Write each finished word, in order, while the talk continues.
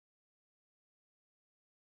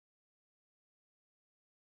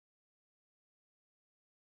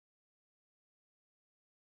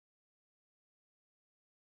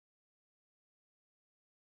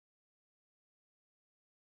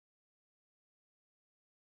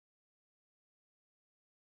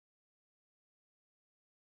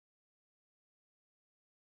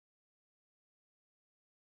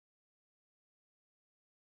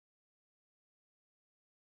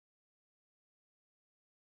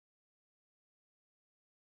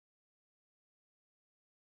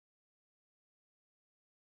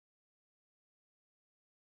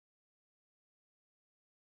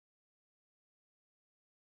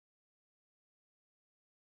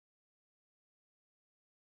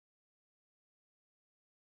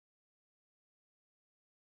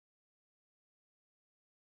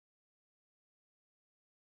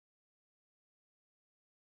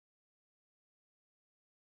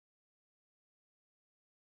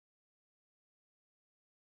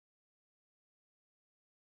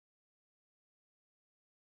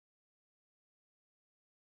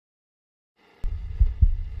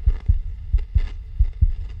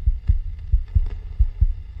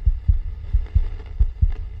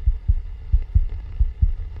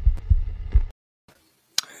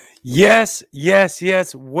Yes, yes,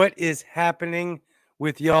 yes. What is happening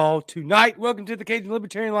with y'all tonight? Welcome to the Cajun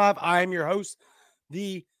Libertarian Live. I am your host,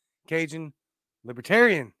 the Cajun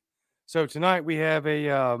Libertarian. So tonight we have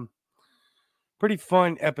a pretty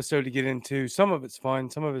fun episode to get into. Some of it's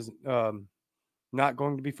fun, some of it's not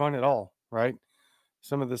going to be fun at all, right?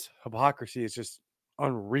 Some of this hypocrisy is just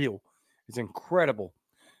unreal. It's incredible.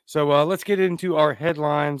 So let's get into our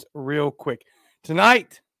headlines real quick.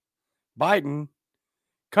 Tonight, Biden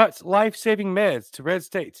cuts life-saving meds to red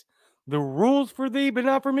states. The rules for thee, but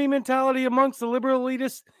not for me mentality amongst the liberal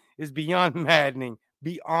elitists is beyond maddening.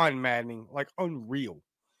 Beyond maddening. Like unreal.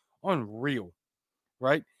 Unreal.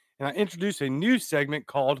 Right? And I introduced a new segment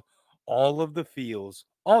called All of the Feels.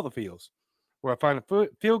 All the Feels. Where I find a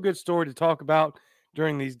feel-good story to talk about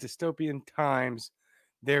during these dystopian times.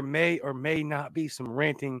 There may or may not be some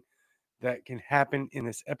ranting that can happen in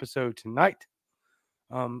this episode tonight.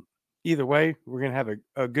 Either way, we're going to have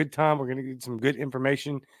a good time. We're going to get some good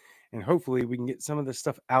information, and hopefully we can get some of the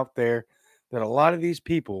stuff out there that a lot of these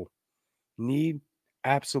people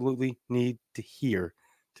absolutely need to hear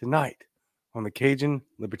tonight on the Cajun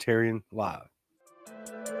Libertarian Live.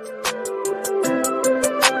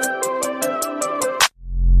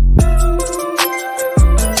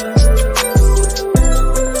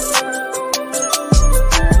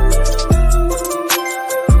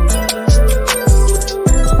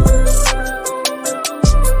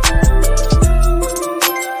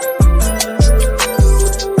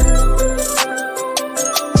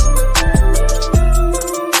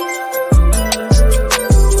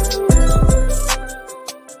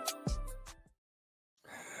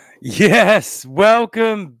 Yes,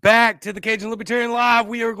 welcome back to the Cajun Libertarian Live.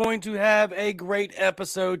 We are going to have a great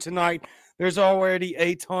episode tonight. There's already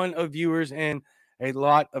a ton of viewers and a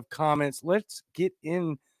lot of comments. Let's get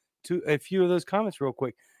into a few of those comments real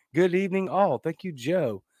quick. Good evening, all. Thank you,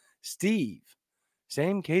 Joe. Steve,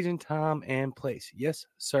 same Cajun time and place. Yes,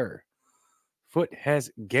 sir. Foot has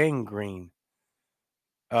gangrene.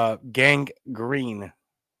 Gangrene.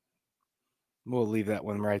 We'll leave that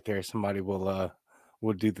one right there. Somebody will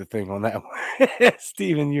do the thing on that one.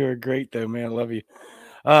 Steven, you're great though, man. I love you.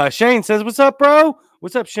 Shane says, what's up, bro?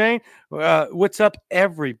 What's up, Shane? What's up,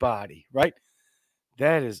 everybody? Right?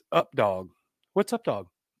 That is up, dog. What's up, dog?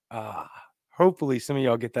 Hopefully some of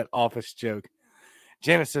y'all get that office joke.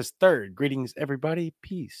 Janice says, third. Greetings, everybody.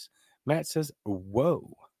 Peace. Matt says,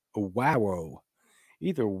 whoa. Wow.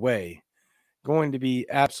 Either way, going to be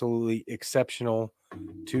absolutely exceptional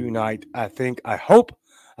tonight. I hope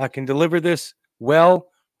I can deliver this well,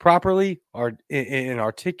 properly, or and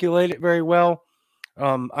articulate it very well.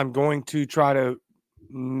 I'm going to try to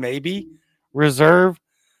maybe reserve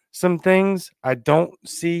some things. I don't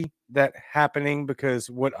see that happening because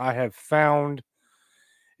what I have found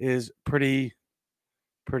is pretty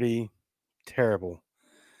terrible.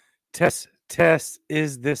 Test,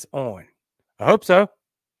 is this on? I hope so,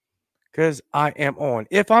 because I am on.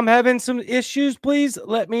 If I'm having some issues, please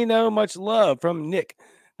let me know. Much love from Nick.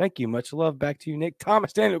 Thank you. Much love back to you, Nick.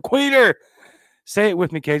 Thomas Daniel Queeter. Say it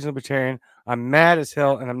with me, Cajun Libertarian. I'm mad as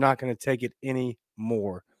hell, and I'm not going to take it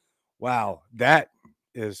anymore. Wow, that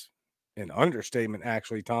is an understatement,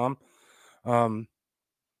 actually, Tom. And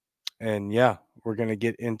yeah, we're going to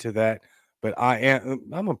get into that. But I'm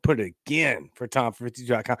going to put it again for Tom for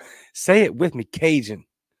 52.com. Say it with me, Cajun.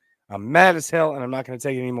 I'm mad as hell, and I'm not going to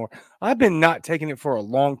take it anymore. I've been not taking it for a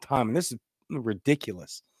long time, and this is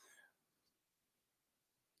ridiculous.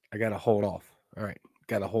 I got to hold off. All right,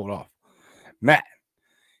 got to hold off. Matt,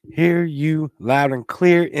 hear you loud and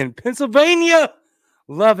clear in Pennsylvania.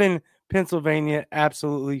 Loving Pennsylvania.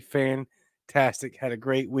 Absolutely fantastic. Had a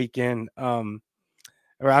great weekend. I'm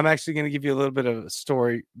actually going to give you a little bit of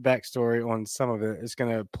backstory on some of it. It's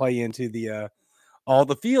going to play into the all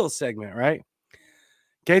the feels segment, right?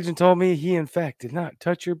 Cajun told me he, in fact, did not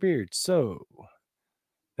touch your beard. So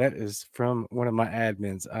that is from one of my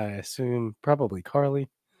admins. I assume probably Carly.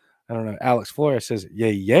 I don't know. Alex Flores says,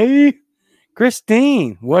 yay.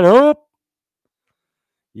 Christine, what up?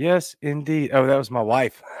 Yes, indeed. Oh, that was my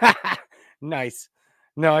wife. Nice.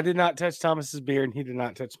 No, I did not touch Thomas's beard, and he did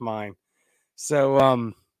not touch mine. So,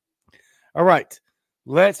 all right.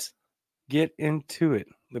 Let's get into it.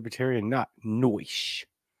 Libertarian, not noise.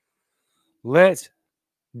 Let's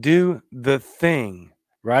do the thing,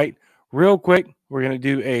 right? Real quick, we're going to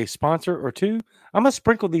do a sponsor or two. I'm going to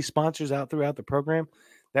sprinkle these sponsors out throughout the program.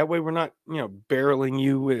 That way we're not, barreling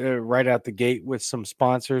you right out the gate with some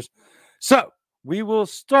sponsors. So we will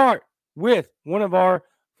start with one of our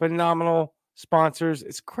phenomenal sponsors.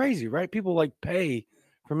 It's crazy, right? People pay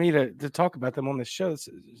for me to talk about them on the show.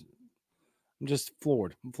 I'm just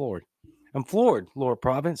floored. I'm floored. I'm floored, Laura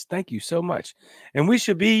Province. Thank you so much. And we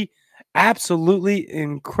should be absolutely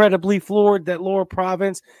incredibly floored that Laura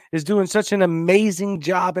Province is doing such an amazing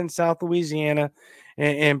job in South Louisiana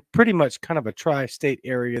and pretty much kind of a tri-state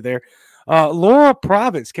area there. Laura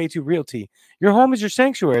Province, K2 Realty. Your home is your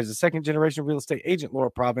sanctuary. As a second-generation real estate agent, Laura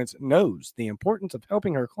Province knows the importance of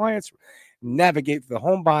helping her clients navigate the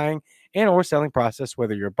home buying and or selling process,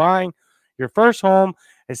 whether you're buying your first home,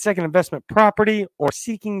 a second investment property, or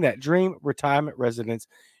seeking that dream retirement residence.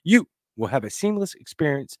 You will have a seamless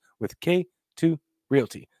experience with K2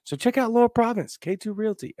 Realty. So check out Laura Province, K2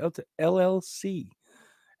 Realty, LLC.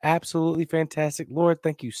 Absolutely fantastic. Laura,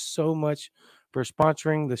 thank you so much for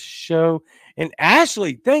sponsoring the show. And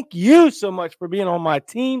Ashley, thank you so much for being on my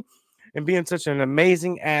team and being such an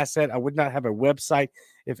amazing asset. I would not have a website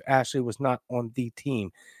if Ashley was not on the team.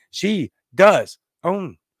 She does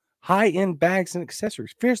own high-end bags and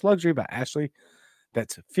accessories. Fierce Luxury by Ashley.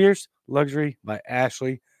 That's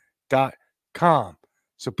fierceluxurybyashley.com.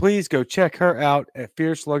 So please go check her out at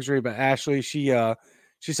Fierce Luxury by Ashley.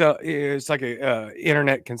 It's like a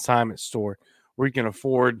internet consignment store where you can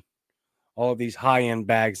afford all of these high-end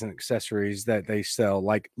bags and accessories that they sell,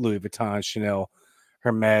 like Louis Vuitton, Chanel,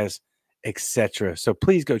 Hermes, etc. So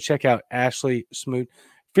please go check out Ashley Smoot.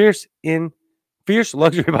 Fierce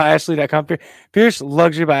Luxury by Ashley.com. Fierce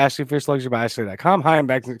Luxury by Ashley. Fierce Luxury by Ashley.com. High-end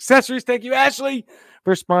bags and accessories. Thank you, Ashley,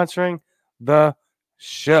 for sponsoring the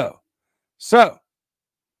show. So,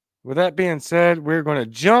 with that being said, we're going to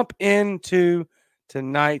jump into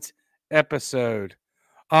tonight's episode.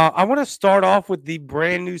 I want to start off with the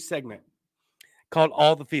brand new segment called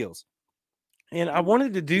All the Feels. And I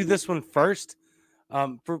wanted to do this one first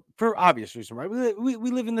for obvious reason, right? We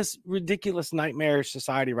live in this ridiculous nightmarish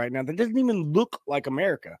society right now that doesn't even look like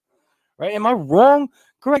America, right? Am I wrong?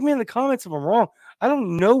 Correct me in the comments if I'm wrong. I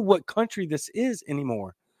don't know what country this is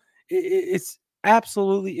anymore. It's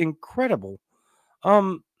absolutely incredible.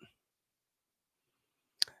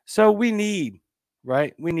 So we need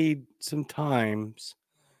some times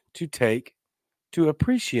to take to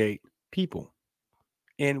appreciate people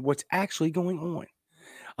and what's actually going on.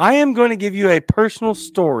 I am going to give you a personal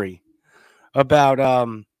story about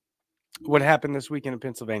what happened this weekend in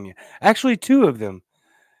Pennsylvania. Actually, two of them.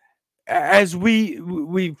 As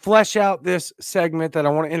we flesh out this segment that I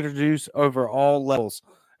want to introduce over all levels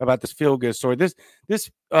about this feel good story. This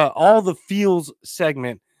all the feels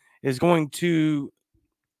segment is going to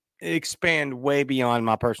expand way beyond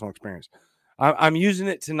my personal experience. I'm using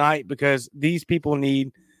it tonight because these people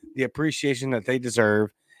need the appreciation that they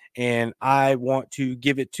deserve, and I want to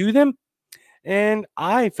give it to them. And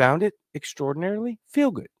I found it extraordinarily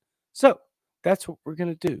feel good. So that's what we're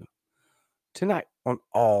going to do tonight on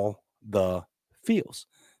All the Feels.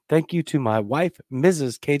 Thank you to my wife,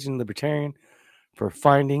 Mrs. Cajun Libertarian, for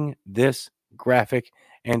finding this graphic.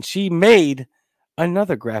 And she made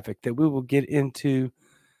another graphic that we will get into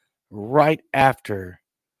right after.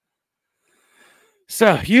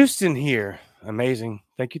 So, Houston here. Amazing.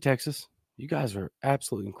 Thank you, Texas. You guys are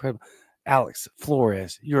absolutely incredible. Alex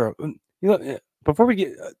Flores, before we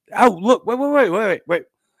get look, wait.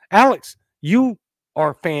 Alex, you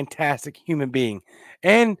are a fantastic human being.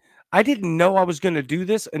 And I didn't know I was going to do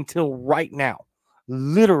this until right now.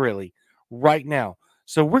 Literally right now.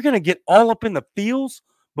 So we're going to get all up in the feels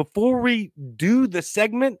before we do the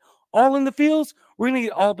segment. All in the fields. We're going to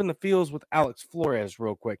get all up in the fields with Alex Flores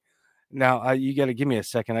real quick. Now, you got to give me a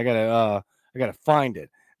second. I got to find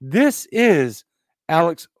it. This is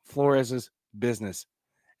Alex Flores's business.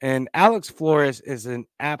 And Alex Flores is an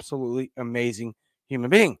absolutely amazing human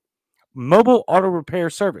being. Mobile auto repair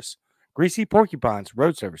service, greasy porcupines,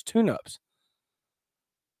 road service, tune-ups,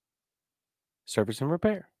 service and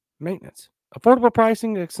repair, maintenance, affordable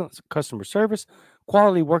pricing, excellent customer service,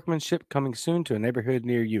 quality workmanship coming soon to a neighborhood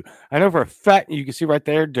near you. I know for a fact, you can see right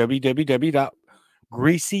there,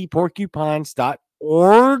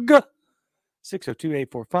 www.greasyporcupines.org,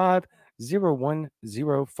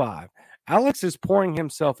 602-845-0105. Alex is pouring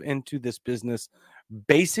himself into this business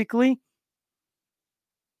basically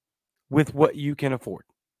with what you can afford,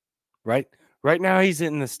 right? Right now, he's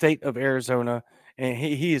in the state of Arizona, and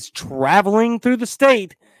he is traveling through the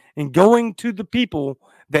state and going to the people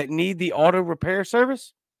that need the auto repair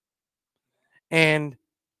service, and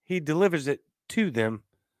he delivers it to them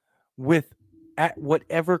at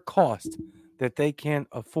whatever cost that they can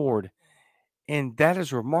afford. And that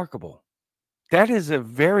is remarkable. That is a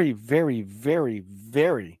very, very, very,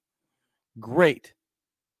 very great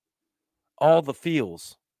all the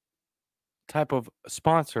feels type of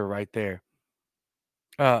sponsor right there.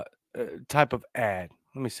 Type of ad.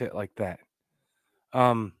 Let me say it like that.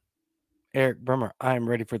 Eric Brummer, I am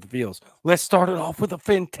ready for the feels. Let's start it off with a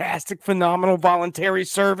fantastic, phenomenal voluntary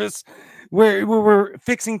service where we're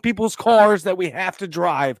fixing people's cars that we have to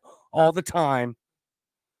drive all the time.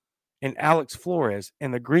 And Alex Flores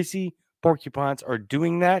and the Greasy Porcupines are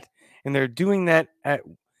doing that. And they're doing that at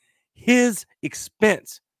his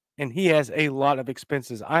expense. And he has a lot of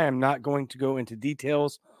expenses. I am not going to go into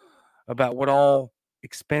details about what all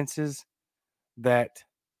expenses that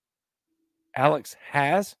Alex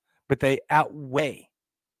has, but they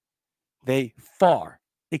far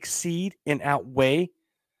exceed and outweigh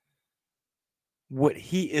what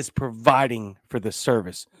he is providing for the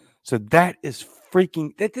service. So that is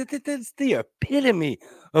freaking, that's the epitome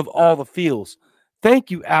of all the feels.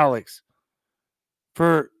 Thank you, Alex,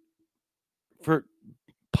 for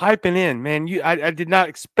piping in, man. I did not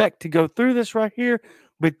expect to go through this right here,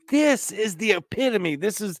 but this is the epitome.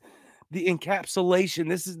 This is the encapsulation.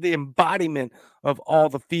 This is the embodiment of all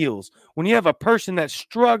the feels. When you have a person that's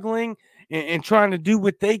struggling and trying to do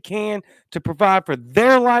what they can to provide for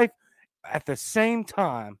their life, at the same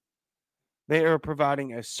time, they are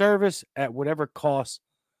providing a service at whatever cost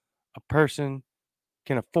a person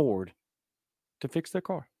can afford to fix their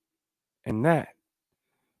car. And that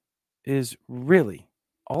is really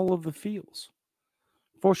all of the feels,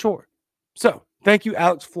 for sure. So, thank you,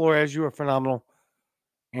 Alex Flores. You are phenomenal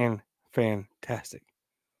and fantastic.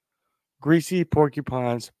 Greasy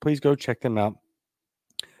Porcupines, please go check them out.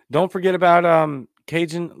 Don't forget about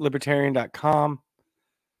CajunLibertarian.com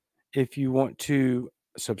if you want to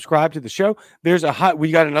subscribe to the show.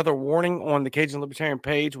 We got another warning on the Cajun Libertarian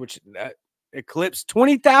page, which eclipsed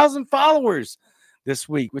 20,000 followers this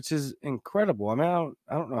week, which is incredible. I mean,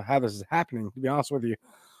 I don't know how this is happening, to be honest with you.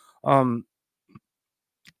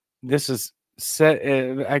 This is set,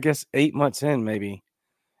 I guess, 8 months in, maybe,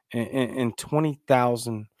 and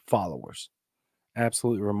 20,000 followers.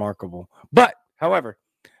 Absolutely remarkable. But, however,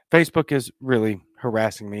 Facebook is really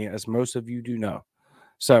harassing me, as most of you do know.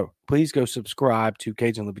 So please go subscribe to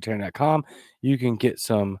CajunLibertarian.com. You can get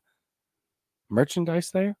some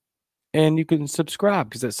merchandise there, and you can subscribe,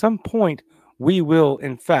 because at some point we will,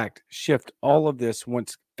 in fact, shift all of this.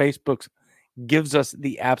 Once Facebook gives us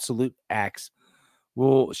the absolute axe,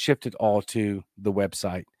 we'll shift it all to the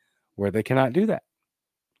website, where they cannot do that.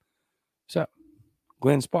 So,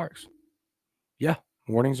 Glenn Sparks. Yeah,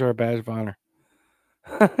 warnings are a badge of honor.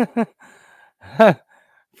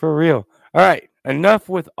 For real. All right, enough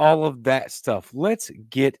with all of that stuff. Let's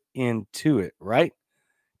get into it, right?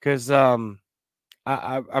 Because I'm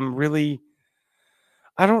really,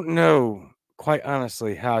 I don't know, quite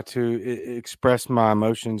honestly, how to express my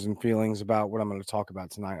emotions and feelings about what I'm going to talk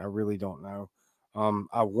about tonight. I really don't know.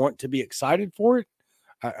 I want to be excited for it.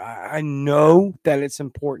 I know that it's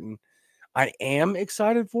important. I am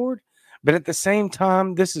excited for it, but at the same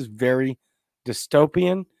time, this is very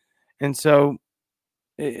dystopian, and so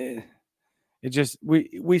it just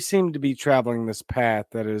we seem to be traveling this path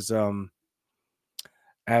that is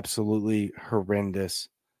absolutely horrendous.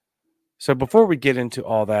 So before we get into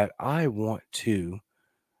all that, I want to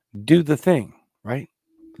do the thing, right?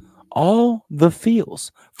 All the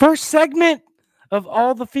feels. First segment of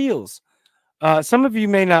all the feels. Some of you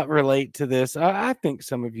may not relate to this. I think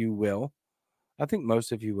some of you will. I think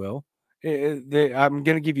most of you will. I'm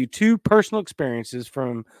going to give you two personal experiences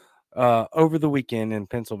from over the weekend in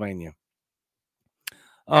Pennsylvania.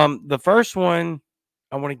 The first one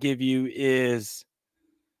I want to give you is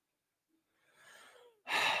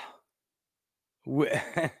we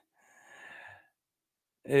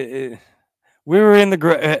were in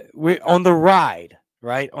we on the ride,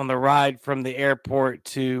 right? On the ride from the airport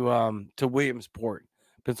to Williamsport,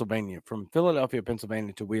 Pennsylvania, from Philadelphia,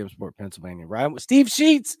 Pennsylvania to Williamsport, Pennsylvania, right? With Steve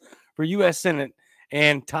Sheets for U.S. Senate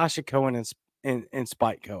and Tasha Cohen and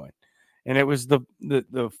Spike Cohen. And it was the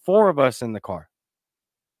four of us in the car.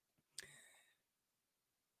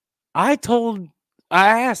 I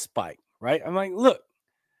asked Spike, right? I'm like, look,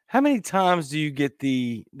 how many times do you get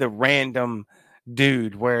the random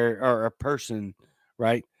dude or a person,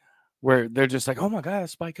 right, where they're just like, oh my God,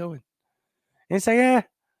 it's Spike Cohen. And it's like,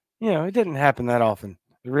 it didn't happen that often.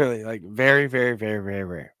 Really, like very, very, very, very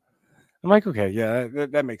rare. I'm like, okay, yeah,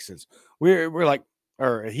 that makes sense. We're like,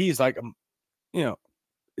 or he's like,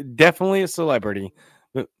 definitely a celebrity,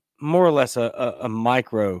 but more or less a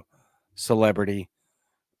micro celebrity.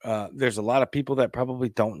 There's a lot of people that probably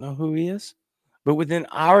don't know who he is, but within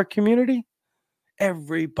our community,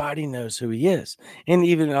 everybody knows who he is, and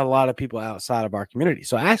even a lot of people outside of our community.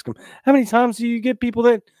 So I ask him, how many times do you get people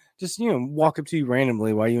that just walk up to you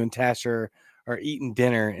randomly while you and Tasha are eating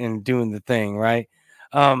dinner and doing the thing, right?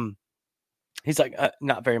 He's like,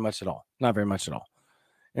 not very much at all. Not very much at all.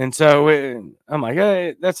 And so I'm like,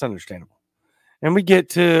 hey, that's understandable. And we get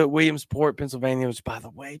to Williamsport, Pennsylvania, which, by the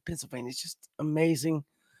way, Pennsylvania is just amazing,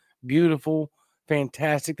 beautiful,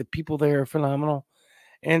 fantastic. The people there are phenomenal.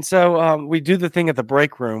 And so we do the thing at the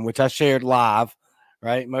break room, which I shared live,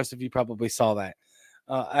 right? Most of you probably saw that.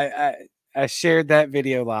 I shared that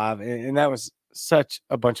video live, and that was such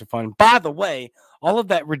a bunch of fun. By the way, all of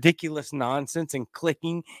that ridiculous nonsense and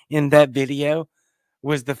clicking in that video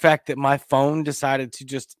was the fact that my phone decided to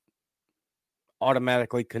just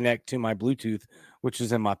automatically connect to my Bluetooth, which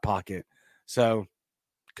was in my pocket. So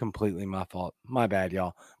completely my fault. My bad,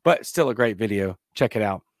 y'all. But still a great video. Check it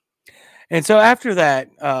out. And so after that,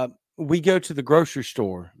 we go to the grocery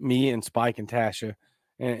store, me and Spike and Tasha,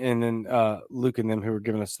 and then Luke and them who were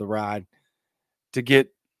giving us the ride to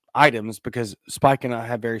get items because Spike and I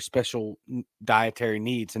have very special dietary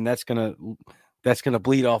needs, and that's gonna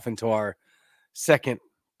bleed off into our second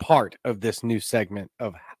part of this new segment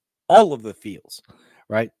of all of the feels,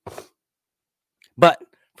 right? But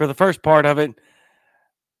for the first part of it,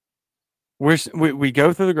 we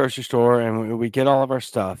go through the grocery store and we get all of our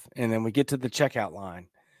stuff, and then we get to the checkout line,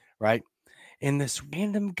 right? And this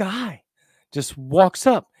random guy just walks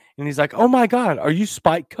up and he's like, "Oh my God, are you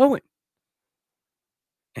Spike Cohen?"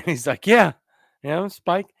 And he's like, "Yeah, I'm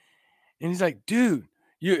Spike." And he's like, "Dude,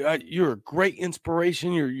 you're a great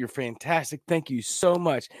inspiration. You're fantastic. Thank you so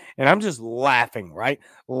much." And I'm just laughing, right?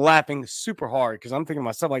 Laughing super hard because I'm thinking to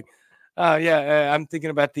myself like, "Oh yeah, I'm thinking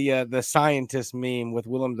about the scientist meme with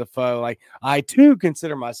Willem Dafoe. Like, I too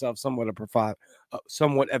consider myself somewhat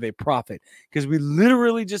of a prophet because we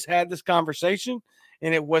literally just had this conversation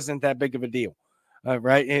and it wasn't that big of a deal,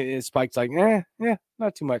 right?" Spike's like, yeah,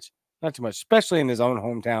 not too much, not too much, especially in his own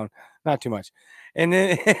hometown, not too much. And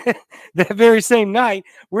then that very same night,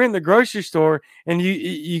 we're in the grocery store, and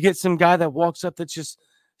you get some guy that walks up that's just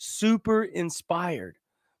super inspired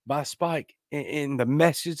by Spike in the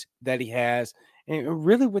message that he has. And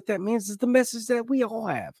really, what that means is the message that we all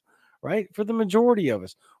have, right? For the majority of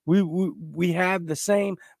us, we have the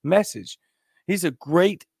same message. He's a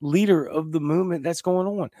great leader of the movement that's going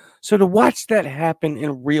on. So to watch that happen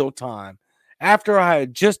in real time, after I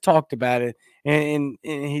had just talked about it, and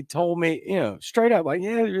he told me, straight up, like,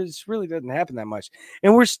 yeah, this really doesn't happen that much.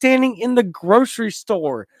 And we're standing in the grocery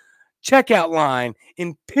store checkout line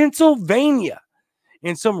in Pennsylvania,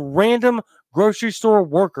 and some random grocery store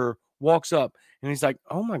worker walks up and he's like,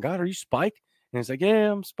 "Oh my God, are you Spike?" And he's like,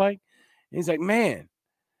 "Yeah, I'm Spike." And he's like, "Man,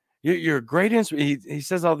 you're a great inspiration." He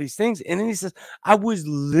says all these things, and then he says, "I was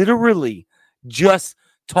literally just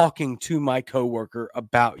talking to my coworker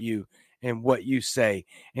about you and what you say."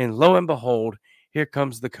 And lo and behold, here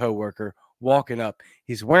comes the coworker walking up.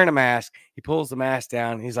 He's wearing a mask. He pulls the mask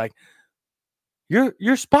down. He's like,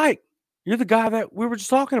 You're Spike. You're the guy that we were just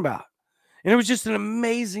talking about." And it was just an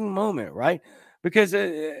amazing moment, right? Because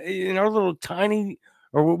in our little tiny,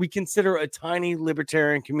 or what we consider a tiny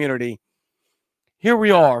libertarian community, here we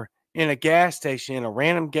are in a gas station, in a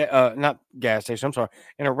random not gas station, I'm sorry,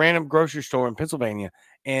 in a random grocery store in Pennsylvania,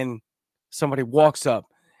 and somebody walks up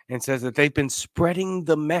and says that they've been spreading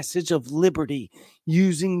the message of liberty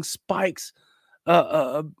using Spike's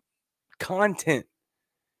content,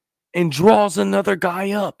 and draws another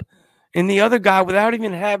guy up. And the other guy, without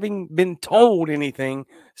even having been told anything,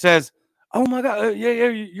 says, "Oh my God, yeah,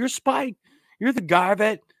 you're Spike. You're the guy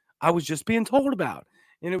that I was just being told about."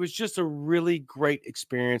 And it was just a really great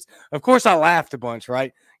experience. Of course, I laughed a bunch,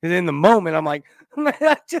 right? And in the moment, I'm like, "Man,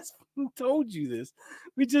 I just told you this.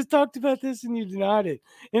 We just talked about this and you denied it."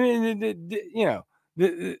 And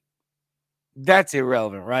that's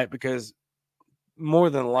irrelevant, right? Because more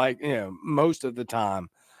than most of the time,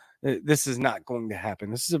 this is not going to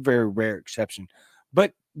happen. This is a very rare exception.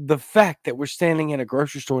 But the fact that we're standing in a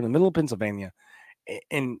grocery store in the middle of Pennsylvania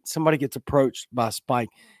and somebody gets approached by Spike,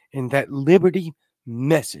 and that liberty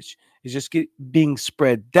message is just being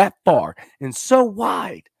spread that far and so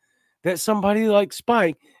wide that somebody like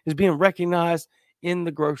Spike is being recognized in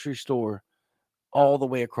the grocery store all the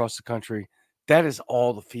way across the country. That is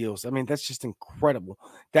all the feels. I mean, that's just incredible.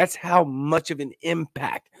 That's how much of an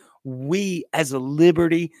impact we as a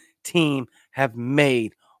liberty team have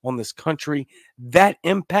made on this country. That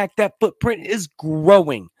impact, that footprint is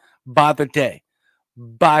growing by the day.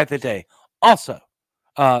 By the day. Also,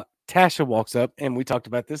 Tasha walks up, and we talked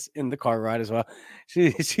about this in the car ride as well.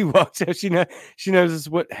 She walks up, she notices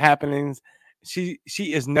what happenings. She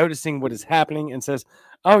is noticing what is happening and says,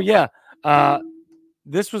 "Oh yeah,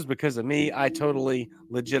 this was because of me. I totally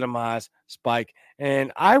legitimize Spike,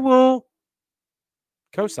 and I will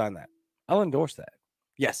co-sign that. I'll endorse that."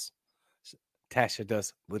 Yes, Tasha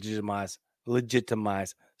does legitimize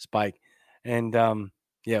Spike, and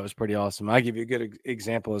Yeah, it was pretty awesome. I'll give you a good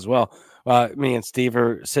example as well. Me and Steve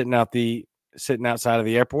are sitting outside of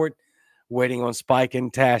the airport, waiting on Spike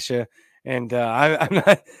and Tasha. And I'm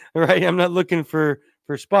not right. I'm not looking for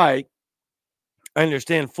Spike. I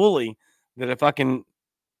understand fully that if I can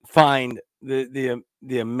find the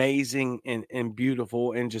amazing and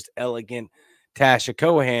beautiful and just elegant Tasha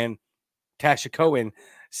Cohen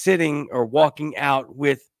sitting or walking out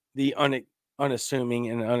with the unassuming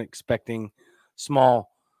and unexpecting small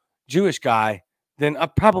Jewish guy, then I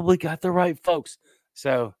probably got the right folks.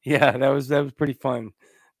 So yeah, that was pretty fun.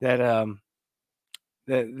 That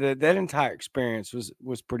that entire experience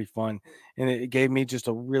was pretty fun, and it gave me just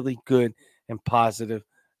a really good and positive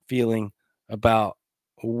feeling about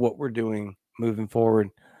what we're doing moving forward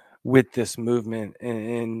with this movement.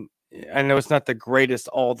 And I know it's not the greatest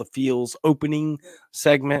all the feels opening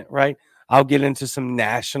segment, right? I'll get into some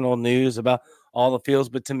national news about all the feels,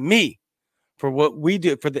 but to me, for what we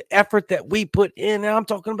do, for the effort that we put in, and I'm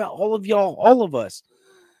talking about all of y'all, all of us,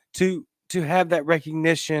 to have that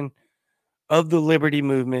recognition of the liberty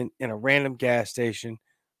movement in a random gas station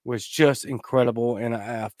was just incredible, and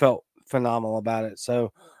I felt phenomenal about it.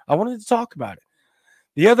 So I wanted to talk about it.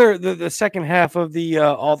 The second half of the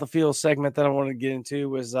all the feels segment that I wanted to get into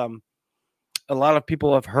was a lot of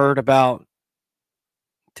people have heard about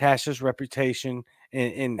Tasha's reputation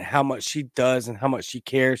and how much she does and how much she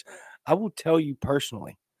cares. I will tell you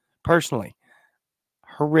personally,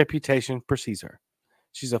 her reputation precedes her.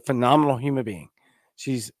 She's a phenomenal human being.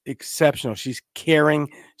 She's exceptional. She's caring.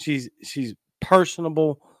 She's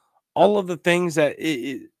personable. All of the things that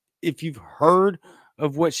if you've heard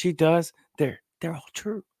of what she does, they're all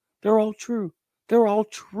true. They're all true. They're all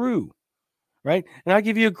true, right? And I'll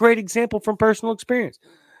give you a great example from personal experience.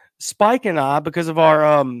 Spike and I, because of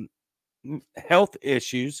our health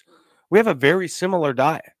issues, we have a very similar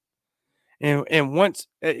diet. And once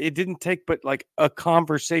it didn't take but like a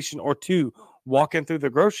conversation or two walking through the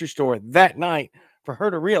grocery store that night for her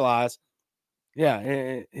to realize,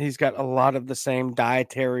 yeah, he's got a lot of the same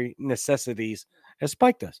dietary necessities as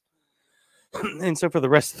Spike does. And so for the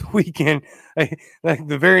rest of the weekend, like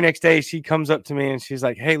the very next day, she comes up to me and she's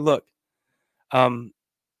like, "Hey, look, um,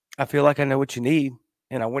 I feel like I know what you need,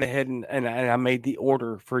 and I went ahead and I made the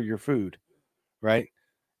order for your food, right?"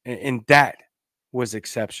 And that was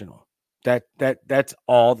exceptional. That's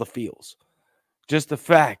all the feels. Just the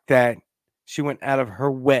fact that she went out of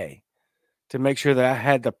her way to make sure that I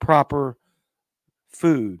had the proper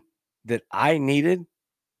food that I needed,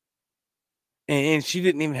 and she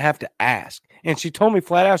didn't even have to ask. And she told me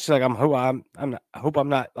flat out, she's like, I hope I'm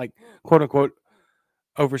not like quote unquote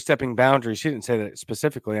overstepping boundaries. She didn't say that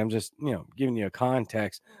specifically. I'm just giving you a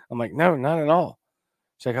context. I'm like, no, not at all.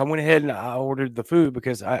 She's like, I went ahead and I ordered the food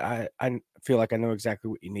because I feel like I know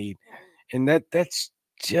exactly what you need. And that's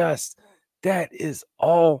just that is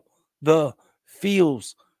all the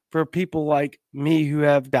feels for people like me who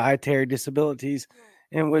have dietary disabilities,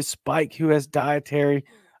 and with Spike who has dietary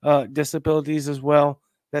disabilities as well.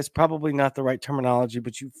 That's probably not the right terminology,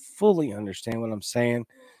 but you fully understand what I'm saying.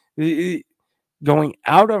 Going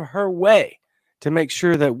out of her way to make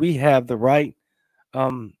sure that we have the right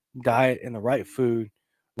diet and the right food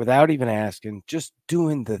without even asking, just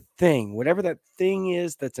doing the thing, whatever that thing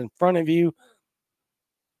is that's in front of you,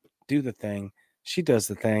 do the thing. She does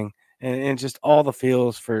the thing, and just all the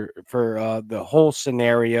feels for the whole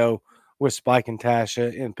scenario with Spike and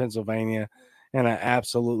Tasha in Pennsylvania, and I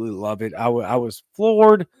absolutely love it. I was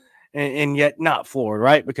floored, and yet not floored,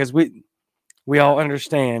 right? Because we all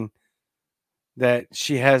understand that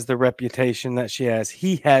she has the reputation that she has.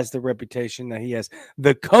 He has the reputation that he has.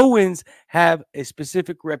 The Cohens have a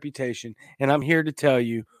specific reputation, and I'm here to tell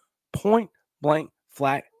you, point blank,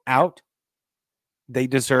 flat out, they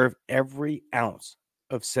deserve every ounce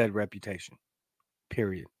of said reputation.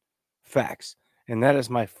 Period. Facts. And that is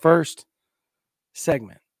my first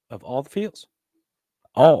segment of all the feels.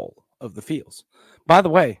 All of the feels. By the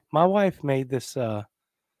way, my wife made this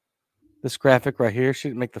graphic right here. She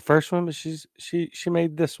didn't make the first one, but she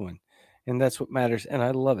made this one. And that's what matters. And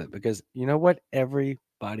I love it because you know what?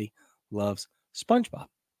 Everybody loves SpongeBob.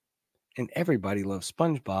 And everybody loves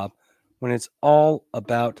SpongeBob when it's all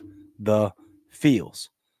about the feels.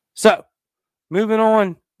 So moving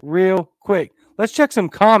on real quick. Let's check some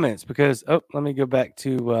comments because let me go back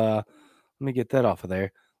to let me get that off of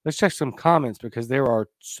there. Let's check some comments because there are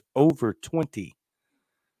over 20.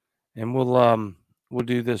 And we'll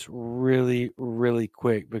do this really, really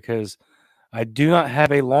quick because I do not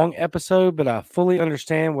have a long episode, but I fully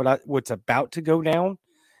understand what's about to go down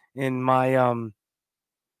in my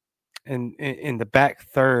in the back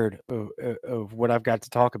third of what I've got to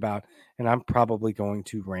talk about, and I'm probably going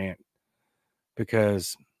to rant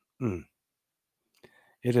because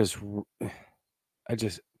it is.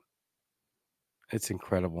 It's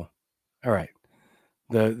incredible. All right.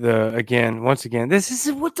 Once again, this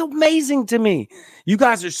is what's amazing to me. You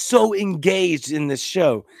guys are so engaged in this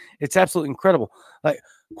show. It's absolutely incredible. Like,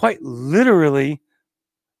 quite literally,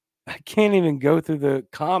 I can't even go through the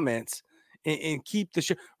comments and keep the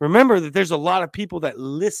show. Remember that there's a lot of people that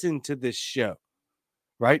listen to this show,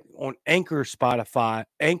 right? On Anchor, Spotify,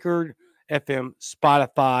 Anchor FM,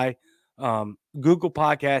 Spotify, Google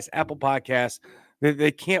Podcasts, Apple Podcasts.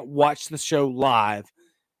 They can't watch the show live,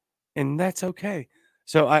 and that's okay.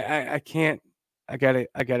 So I can't. I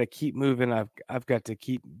gotta keep moving. I've got to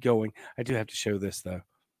keep going. I do have to show this though.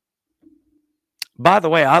 By the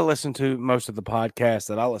way, I listen to most of the podcasts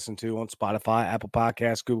that I listen to on Spotify, Apple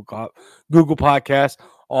Podcasts, Google Podcasts,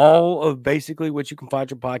 all of basically what you can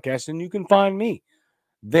find your podcast, and you can find me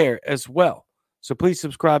there as well. So please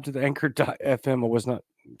subscribe to the Anchor.fm. I was not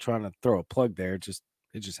trying to throw a plug there. It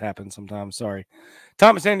just happens sometimes. Sorry.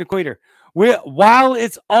 Thomas Andrew Queter. While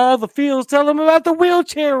it's all the feels, tell them about the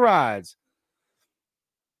wheelchair rides.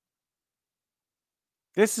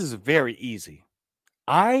 This is very easy.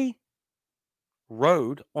 I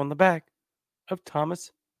rode on the back of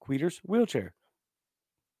Thomas Queter's wheelchair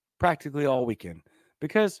practically all weekend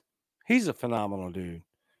because he's a phenomenal dude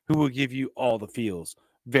who will give you all the feels.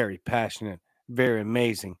 Very passionate, very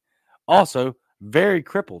amazing. Also, very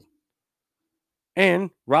crippled and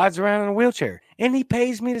rides around in a wheelchair. And he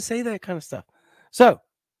pays me to say that kind of stuff. So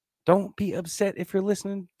don't be upset if you're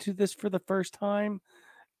listening to this for the first time.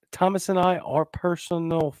 Thomas and I are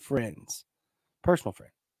personal friends. Personal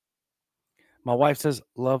friend. My wife says,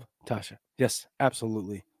 love Tasha. Yes,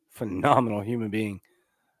 absolutely. Phenomenal human being.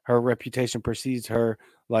 Her reputation precedes her,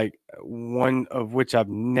 like one of which I've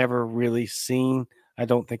never really seen. I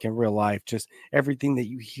don't think in real life. Just everything that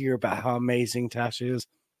you hear about how amazing Tasha is,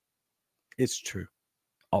 it's true.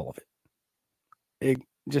 All of it.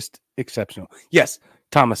 Just exceptional. Yes,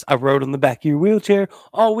 Thomas, I rode on the back of your wheelchair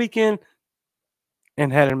all weekend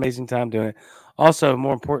and had an amazing time doing it. Also,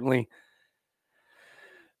 more importantly,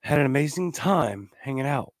 had an amazing time hanging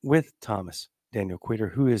out with Thomas Daniel Queter,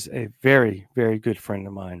 who is a very, very good friend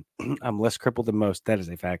of mine. I'm less crippled than most. That is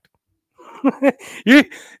a fact.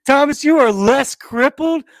 Thomas, you are less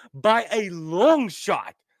crippled by a long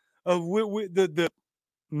shot of the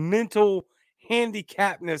mental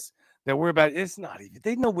handicapness that we're about. It's not even.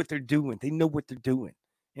 They know what they're doing. They know what they're doing.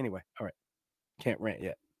 Anyway, all right. Can't rant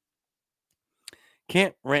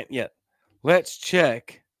yet. Let's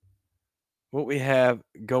check what we have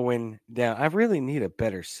going down. I really need a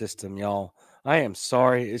better system, y'all. I am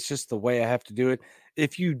sorry. It's just the way I have to do it.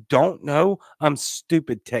 If you don't know, I'm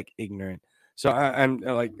stupid tech ignorant. So I'm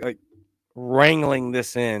like wrangling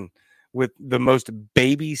this in with the most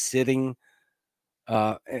babysitting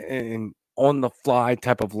and on the fly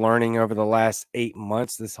type of learning over the last 8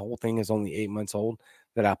 months. This whole thing is only 8 months old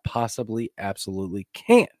that I possibly absolutely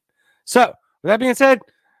can. So with that being said,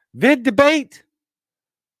 video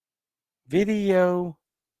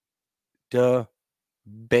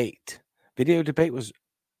debate was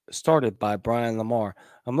started by Brian Lamar.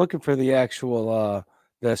 I'm looking for the actual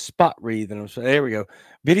the spot read. There we go.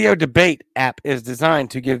 Video debate app is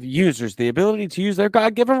designed to give users the ability to use their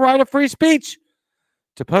God-given right of free speech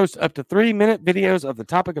to post up to 3-minute videos of the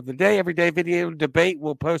topic of the day. Every day, Video Debate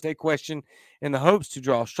will post a question in the hopes to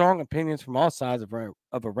draw strong opinions from all sides of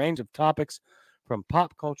a range of topics, from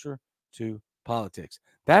pop culture to politics.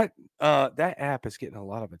 That app is getting a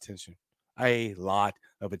lot of attention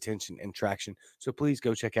and traction. So please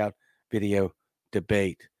go check out Video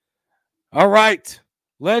Debate. All right,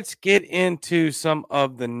 let's get into some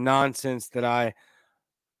of the nonsense that I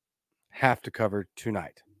have to cover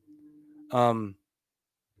tonight.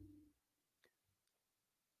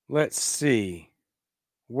 Let's see.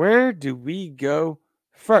 Where do we go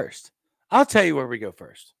first? I'll tell you where we go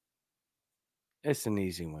first. It's an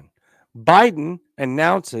easy one. The Biden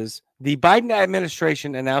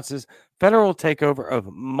administration announces federal takeover of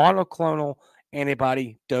monoclonal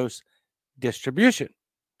antibody dose distribution.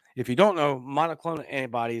 If you don't know, monoclonal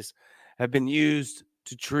antibodies have been used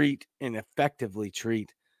to treat and effectively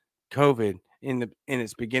treat COVID in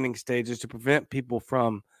its beginning stages to prevent people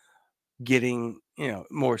from getting,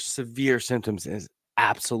 more severe symptoms. Is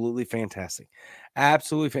absolutely fantastic.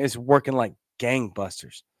 Absolutely. It's working like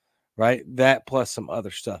gangbusters, right? That plus some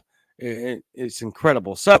other stuff. It's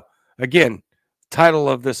incredible. So again, title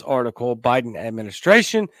of this article, Biden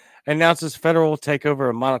administration announces federal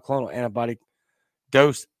takeover of monoclonal antibody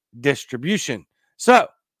dose distribution. So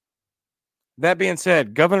That being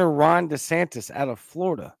said, Governor Ron DeSantis out of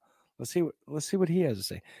Florida. Let's see what he has to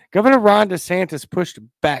say. Governor Ron DeSantis pushed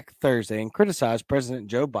back Thursday and criticized President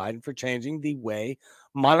Joe Biden for changing the way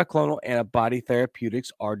monoclonal antibody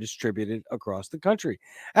therapeutics are distributed across the country.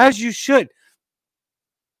 As you should,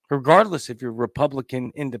 regardless if you're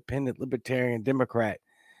Republican, Independent, Libertarian, Democrat.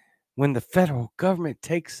 When the federal government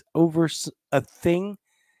takes over a thing,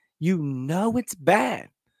 you know it's bad.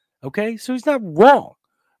 Okay, so he's not wrong,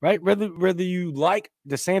 right? Whether you like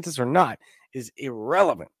DeSantis or not is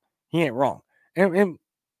irrelevant. He ain't wrong, and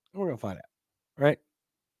we're gonna find out, right?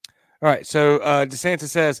 All right. So DeSantis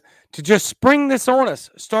says to just spring this on us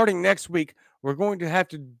starting next week, we're going to have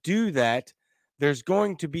to do that. There's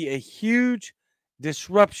going to be a huge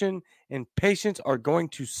disruption, and patients are going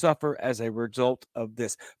to suffer as a result of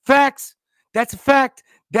this. Facts. That's a fact.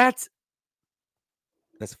 That's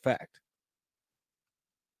a fact.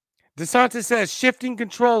 DeSantis says shifting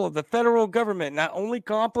control of the federal government not only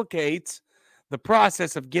complicates the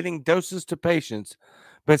process of getting doses to patients,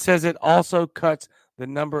 but says it also cuts the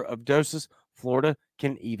number of doses Florida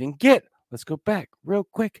can even get. Let's go back real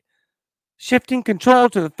quick. Shifting control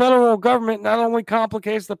to the federal government not only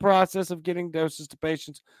complicates the process of getting doses to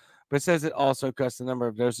patients, but says it also cuts the number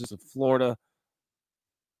of doses of Florida.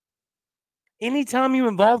 Anytime you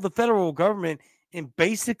involve the federal government in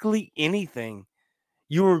basically anything,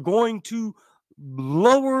 you are going to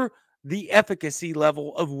lower the efficacy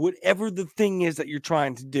level of whatever the thing is that you're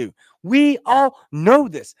trying to do. We all know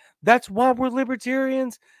this. That's why we're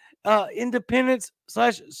libertarians, independents, /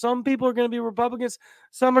 some people are going to be Republicans,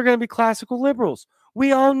 some are going to be classical liberals.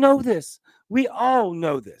 We all know this. We all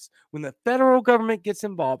know this. When the federal government gets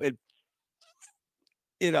involved,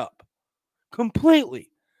 it up completely,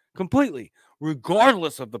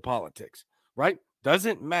 regardless of the politics, right?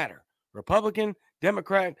 Doesn't matter. Republican,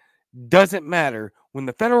 Democrat, doesn't matter. When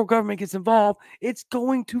the federal government gets involved, it's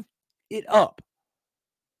going to it up.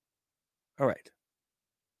 All right.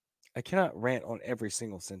 I cannot rant on every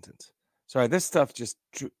single sentence. Sorry, this stuff just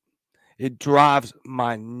it drives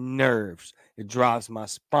my nerves. It drives my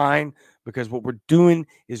spine because what we're doing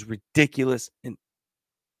is ridiculous and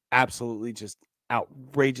absolutely just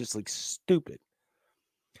outrageously stupid.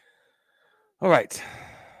 All right.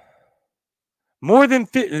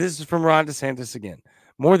 This is from Ron DeSantis again.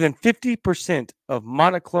 More than 50% of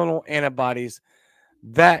monoclonal antibodies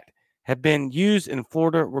that have been used in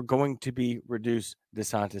Florida were going to be reduced,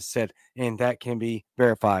 DeSantis said, and that can be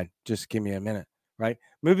verified. Just give me a minute, right?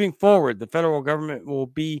 Moving forward, the federal government will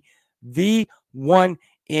be the one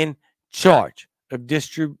in charge of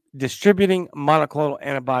distributing monoclonal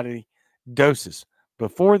antibody doses.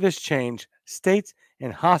 Before this change, states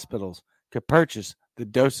and hospitals could purchase the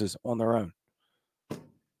doses on their own.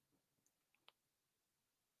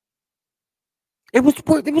 It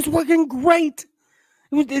was working great.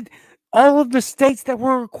 All of the states that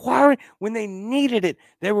were requiring when they needed it,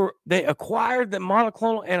 they acquired the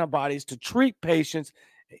monoclonal antibodies to treat patients,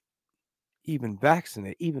 even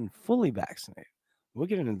fully vaccinated. We'll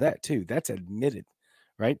get into that too. That's admitted,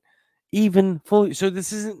 right? Even fully. So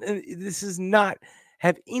this is not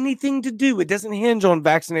have anything to do. It doesn't hinge on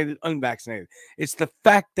vaccinated, unvaccinated. It's the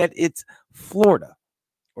fact that it's Florida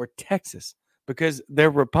or Texas, because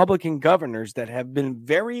they're Republican governors that have been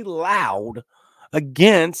very loud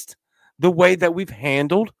against the way that we've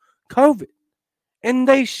handled COVID. And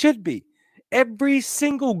they should be. Every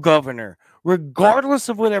single governor, regardless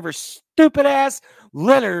of whatever stupid ass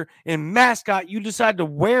letter and mascot you decide to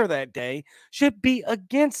wear that day, should be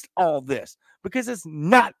against all this because it's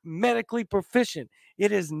not medically proficient.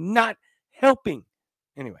 It is not helping.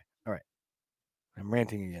 Anyway, all right. I'm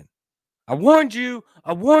ranting again. I warned you.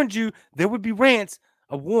 There would be rants.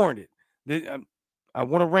 I warned it. I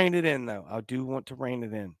want to rein it in, though. I do want to rein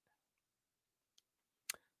it in.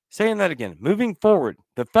 Saying that again. Moving forward,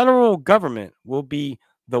 the federal government will be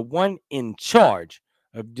the one in charge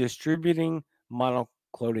of distributing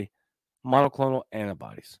monoclonal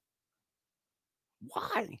antibodies.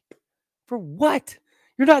 Why? For what?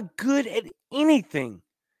 You're not good at anything.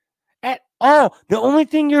 At all. The only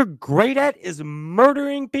thing you're great at is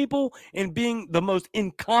murdering people and being the most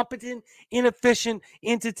incompetent, inefficient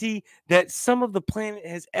entity that some of the planet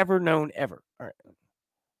has ever known ever. All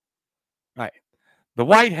right. The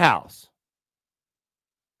White House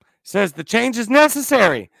says the change is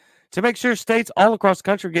necessary to make sure states all across the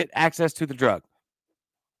country get access to the drug.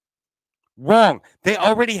 Wrong. They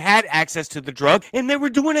already had access to the drug and they were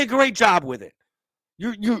doing a great job with it.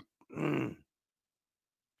 You're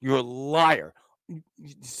a liar.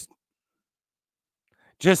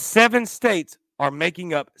 Just 7 states are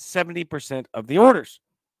making up 70% of the orders.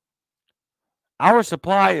 Our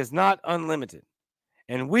supply is not unlimited,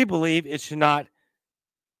 and we believe it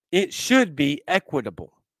should be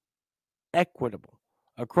equitable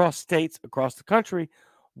across states, across the country.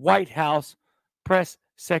 White House Press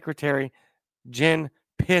Secretary Jen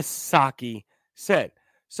Psaki said.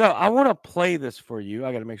 So I want to play this for you.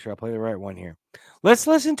 I got to make sure I play the right one here. Let's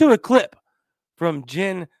listen to a clip from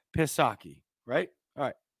Jen Psaki, right? All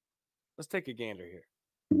right. Let's take a gander here.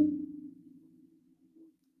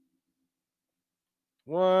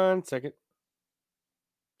 1 second.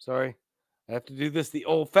 Sorry. I have to do this the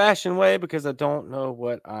old-fashioned way because I don't know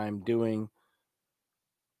what I'm doing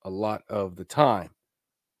a lot of the time.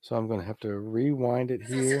 So I'm going to have to rewind it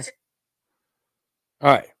here.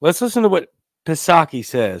 All right. Let's listen to what Psaki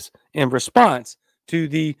says in response to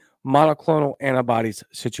the monoclonal antibodies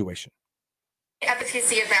situation.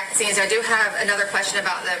 Efficacy of vaccines. I do have another question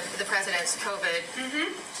about the president's COVID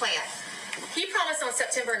plan. He promised on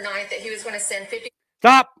September 9th that he was going to send 50.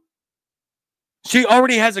 Stop. She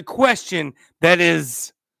already has a question that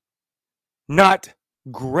is not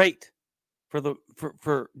great for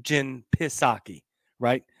Jen Psaki,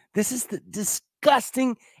 right? This is the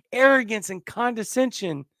disgusting arrogance and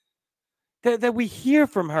condescension that we hear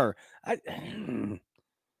from her.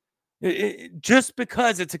 Just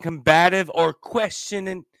because it's a combative or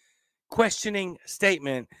questioning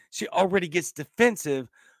statement, she already gets defensive.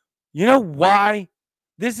 You know why?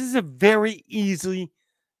 This is a very easily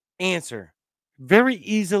answerable,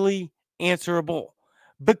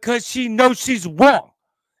 because she knows she's wrong.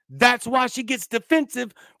 That's why she gets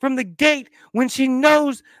defensive from the gate when she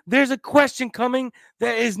knows there's a question coming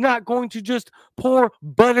that is not going to just pour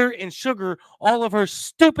butter and sugar all of her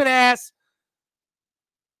stupid ass.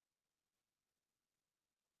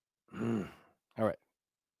 All right.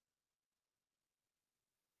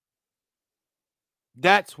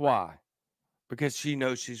 That's why. Because she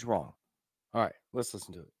knows she's wrong. All right, let's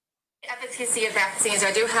listen to it. Efficacy of vaccines.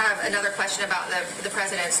 I do have another question about the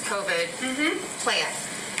president's COVID plan.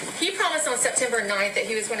 He promised on September 9th that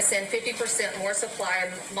he was going to send 50% more supply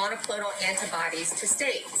of monoclonal antibodies to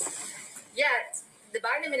states. Yet, the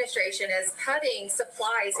Biden administration is cutting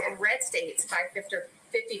supplies in red states by 50%.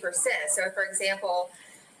 So, for example,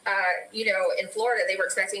 in Florida, they were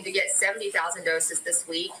expecting to get 70,000 doses this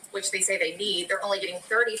week, which they say they need. They're only getting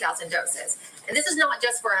 30,000 doses. And this is not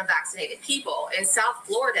just for unvaccinated people. In South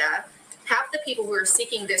Florida, half the people who are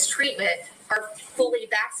seeking this treatment are fully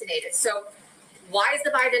vaccinated. So why is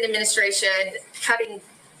the Biden administration cutting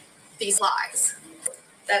these lives?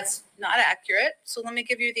 That's not accurate. So let me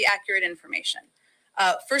give you the accurate information.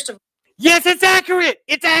 First of all, yes, it's accurate.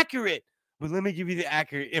 It's accurate. But let me give you the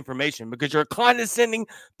accurate information, because you're a condescending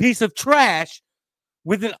piece of trash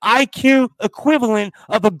with an IQ equivalent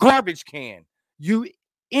of a garbage can. You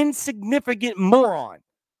insignificant moron.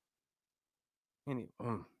 Anyway.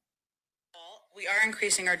 We are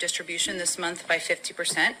increasing our distribution this month by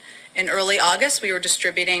 50%. In early August, we were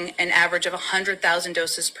distributing an average of 100,000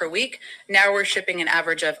 doses per week. Now we're shipping an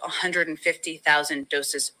average of 150,000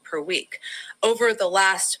 doses per week. Over the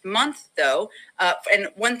last month, though, and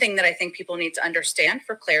one thing that I think people need to understand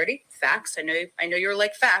for clarity, facts, I know you're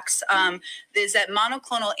like facts, is that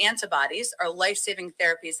monoclonal antibodies are life-saving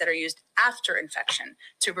therapies that are used after infection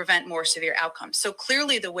to prevent more severe outcomes. So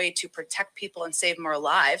clearly the way to protect people and save more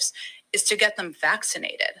lives is to get them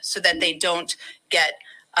vaccinated so that they don't get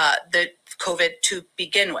the COVID to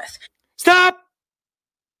begin with. Stop!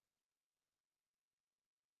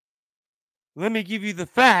 Let me give you the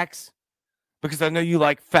facts, because I know you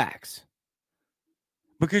like facts.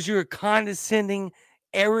 Because you're a condescending,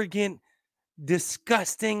 arrogant,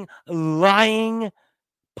 disgusting, lying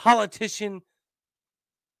politician.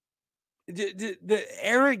 The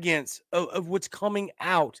arrogance of what's coming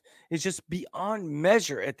out is just beyond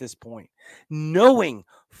measure at this point. Knowing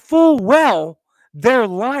full well they're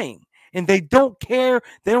lying and they don't care.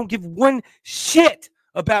 They don't give one shit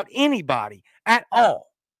about anybody at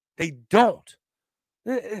all. They don't.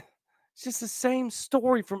 It's just the same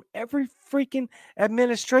story from every freaking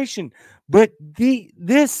administration. But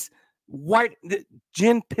this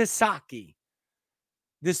Jen Psaki,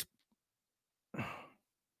 this.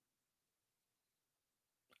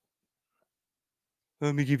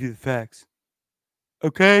 Let me give you the facts.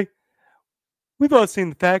 Okay? We've all seen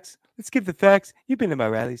the facts. Let's give the facts. You've been to my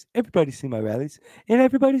rallies. Everybody's seen my rallies. And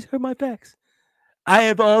everybody's heard my facts. I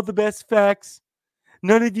have all the best facts.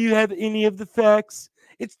 None of you have any of the facts.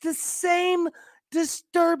 It's the same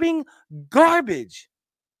disturbing garbage.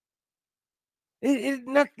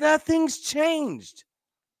 Nothing's changed.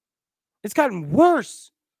 It's gotten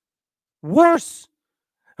worse. Worse.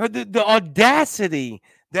 The audacity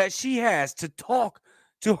that she has to talk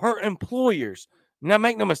to her employers. Now,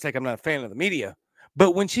 make no mistake, I'm not a fan of the media,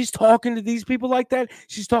 but when she's talking to these people like that,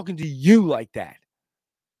 she's talking to you like that.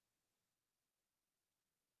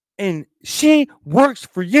 And she works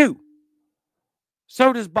for you.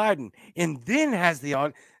 So does Biden. And then has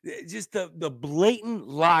just the blatant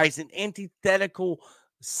lies and antithetical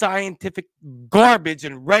scientific garbage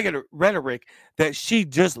and rhetoric that she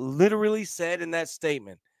just literally said in that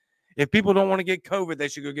statement. If people don't want to get COVID, they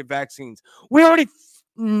should go get vaccines. We already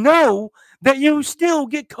know that you still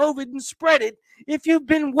get COVID and spread it if you've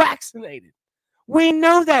been vaccinated. We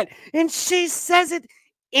know that. And she says it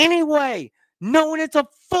anyway, knowing it's a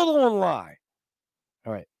full-on lie.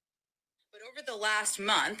 All right. But over the last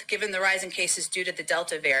month, given the rise in cases due to the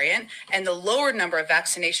Delta variant and the lower number of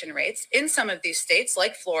vaccination rates in some of these states,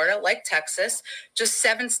 like Florida, like Texas, just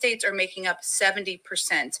 7 states are making up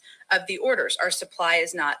 70% of the orders. Our supply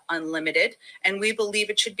is not unlimited, and we believe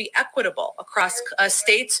it should be equitable across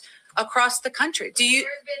states across the country. There's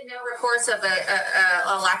been no reports of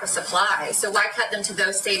a lack of supply, so why cut them to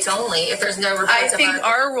those states only if there's no reports? I think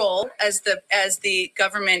our role as the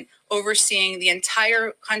government overseeing the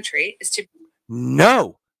entire country is to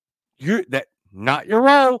not your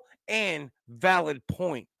role. And valid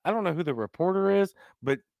point. I don't know who the reporter is,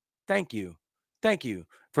 but thank you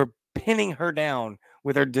for pinning her down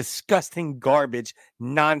with her disgusting garbage,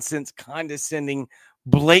 nonsense, condescending,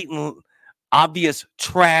 blatant, obvious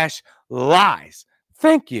trash lies.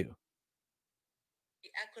 Thank you.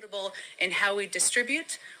 Equitable in how we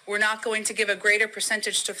distribute. We're not going to give a greater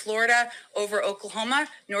percentage to Florida over Oklahoma,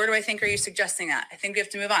 nor do I think are you suggesting that. I think we have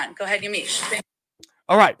to move on. Go ahead, Yamiche.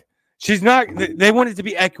 All right. She's not, they want it to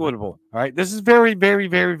be equitable. All right. This is very, very,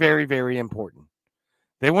 very, very, very important.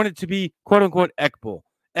 They want it to be quote unquote equitable.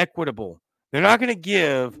 They're not going to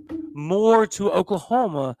give more to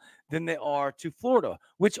Oklahoma than they are to Florida,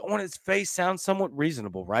 which on its face sounds somewhat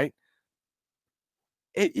reasonable, right?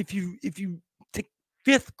 If you take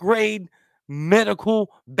 5th grade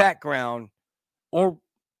medical background or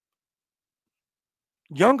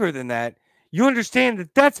younger than that, you understand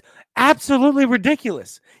that that's absolutely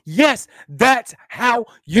ridiculous. Yes, that's how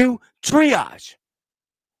you triage.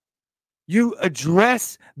 You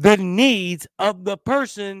address the needs of the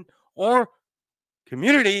person or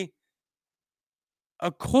community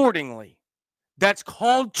accordingly. That's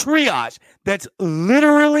called triage. That's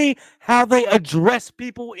literally how they address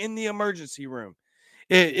people in the emergency room.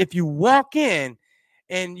 If you walk in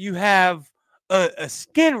and you have a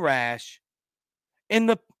skin rash, and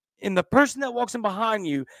the person that walks in behind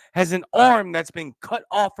you has an arm that's been cut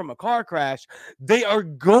off from a car crash, they are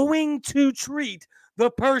going to treat the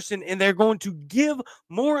person and they're going to give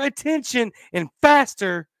more attention and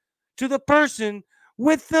faster to the person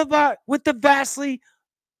with the vastly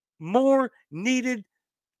more needed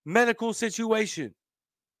medical situation.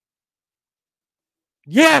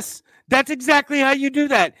 Yes, that's exactly how you do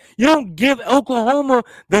that. You don't give Oklahoma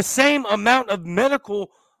the same amount of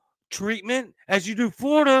medical treatment as you do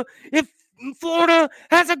Florida if Florida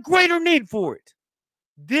has a greater need for it.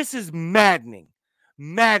 This is maddening,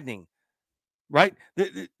 right?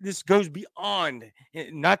 This goes beyond,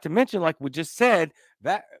 not to mention, like we just said,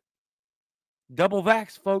 that double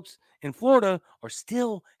vax folks in Florida are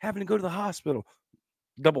still having to go to the hospital.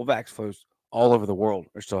 Double vax folks all over the world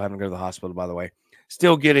are still having to go to the hospital, by the way.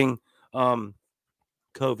 Still getting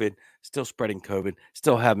COVID, still spreading COVID,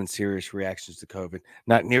 still having serious reactions to COVID.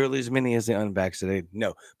 Not nearly as many as the unvaccinated,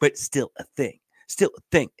 no, but still a thing.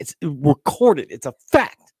 It's recorded. It's a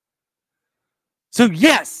fact. So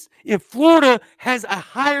yes, if Florida has a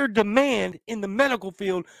higher demand in the medical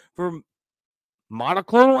field for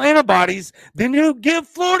monoclonal antibodies, then you give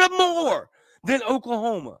Florida more than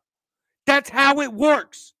Oklahoma. That's how it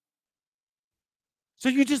works. So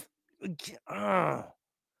you just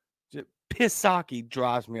Pisaki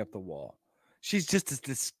drives me up the wall. She's just this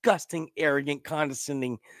disgusting, arrogant,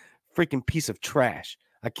 condescending, freaking piece of trash.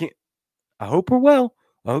 I hope her well.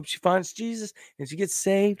 I hope she finds Jesus and she gets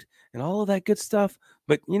saved and all of that good stuff.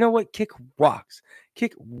 But you know what? Kick rocks.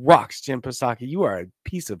 Kick rocks, Jim Pisaki. You are a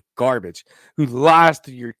piece of garbage who lies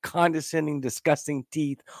through your condescending, disgusting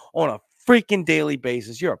teeth on a freaking daily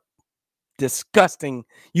basis. You're a disgusting.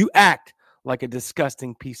 You act like a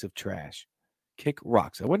disgusting piece of trash. Kick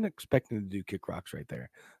rocks. I wasn't expecting to do kick rocks right there.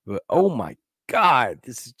 But oh my God,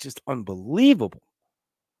 this is just unbelievable.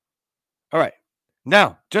 All right.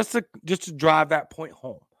 Now, just to drive that point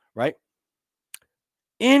home, right?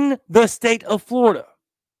 In the state of Florida,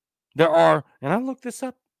 there are, and I looked this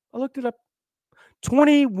up,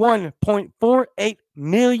 21.48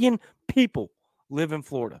 million people live in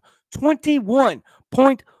Florida.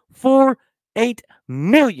 21.48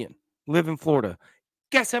 million live in Florida.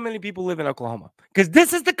 Guess how many people live in Oklahoma? Because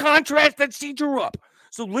this is the contrast that she drew up.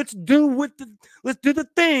 So let's do the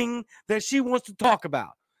thing that she wants to talk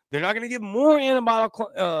about. They're not going to give more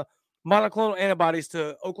monoclonal antibodies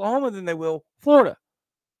to Oklahoma than they will Florida.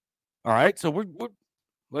 All right, so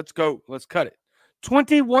let's go. Let's cut it.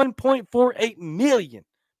 21.48 million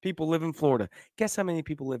people live in Florida. Guess how many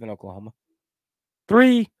people live in Oklahoma?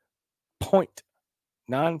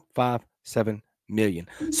 3.957 million.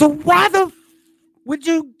 So why the would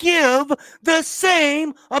you give the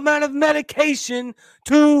same amount of medication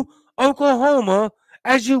to Oklahoma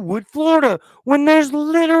as you would Florida when there's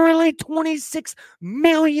literally 26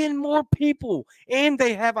 million more people and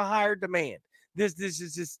they have a higher demand? This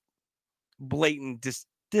is just blatant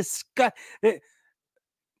disgust.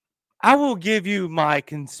 I will give you my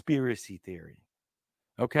conspiracy theory.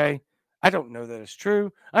 Okay? I don't know that it's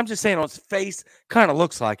true. I'm just saying on its face, kind of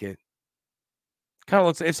looks like it. Kind of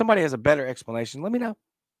looks. If somebody has a better explanation, let me know.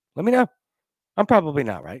 Let me know. I'm probably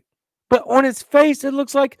not right. But on its face, it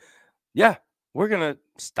looks like, yeah, we're going to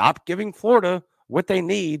stop giving Florida what they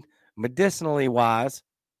need medicinally wise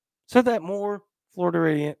so that more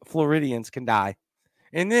Floridians can die.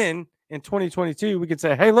 And then in 2022, we could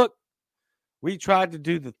say, hey, look, we tried to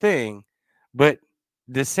do the thing, but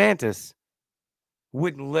DeSantis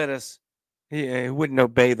wouldn't let us, he wouldn't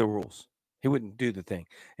obey the rules. He wouldn't do the thing.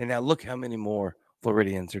 And now look how many more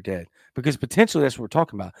Floridians are dead. Because potentially that's what we're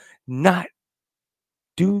talking about.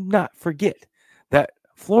 Do not forget that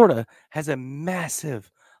Florida has a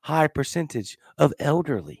massive high percentage of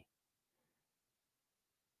elderly.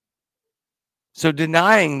 So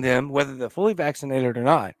denying them, whether they're fully vaccinated or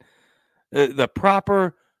not, the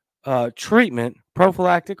proper treatment,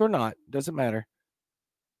 prophylactic or not, doesn't matter.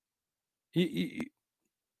 You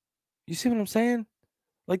see what I'm saying?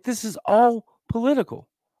 Like, this is all political.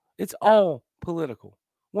 It's all political.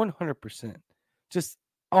 100%. Just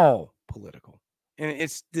all political. And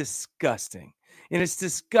it's disgusting. And it's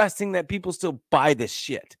disgusting that people still buy this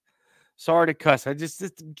shit. Sorry to cuss. This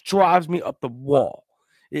drives me up the wall.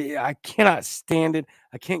 I cannot stand it.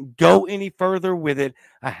 I can't go any further with it.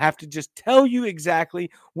 I have to just tell you exactly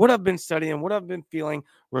what I've been studying, what I've been feeling,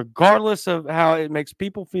 regardless of how it makes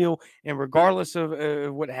people feel and regardless of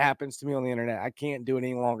what happens to me on the internet. I can't do it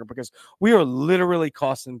any longer because we are literally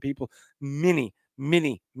costing people many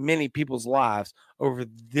people's lives over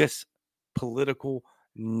this political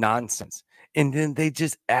nonsense. And then they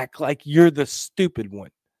just act like you're the stupid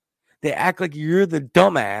one. They act like you're the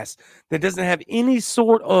dumbass that doesn't have any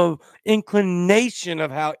sort of inclination of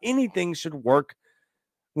how anything should work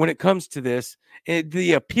when it comes to this.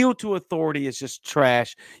 The appeal to authority is just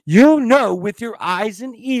trash. You know with your eyes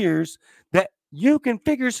and ears that you can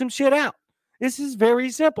figure some shit out. This is very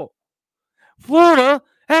simple. Florida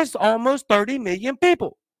has almost 30 million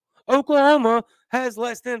people. Oklahoma has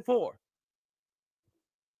less than 4.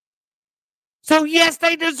 So yes,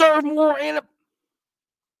 they deserve more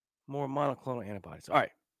monoclonal antibodies. All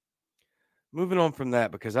right. Moving on from that,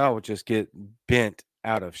 because I would just get bent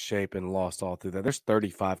out of shape and lost all through that. There's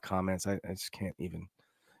 35 comments. I just can't even.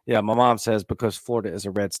 Yeah, my mom says because Florida is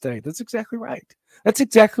a red state. That's exactly right. That's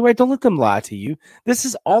exactly right. Don't let them lie to you. This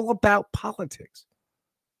is all about politics.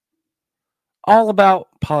 All about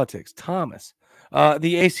politics. Thomas.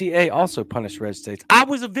 The ACA also punished red states. I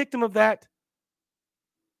was a victim of that.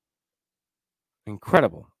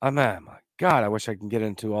 Incredible. My God, I wish I can get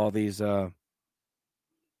into all these.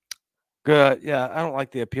 Good. Yeah, I don't like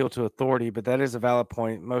the appeal to authority, but that is a valid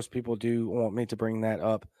point. Most people do want me to bring that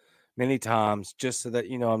up many times just so that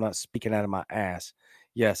I'm not speaking out of my ass.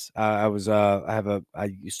 Yes, I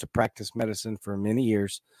used to practice medicine for many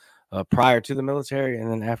years prior to the military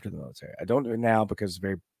and then after the military. I don't do it now because it's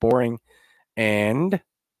very boring and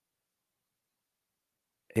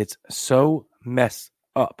it's so messed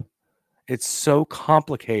up. It's so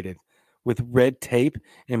complicated with red tape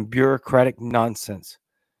and bureaucratic nonsense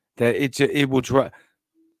that it will drive.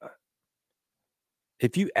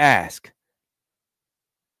 If you ask,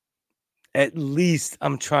 at least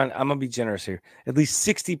I'm gonna be generous here. At least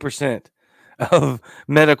 60% of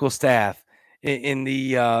medical staff in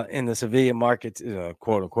the civilian market,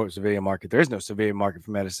 quote unquote civilian market. There is no civilian market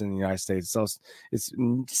for medicine in the United States. So it's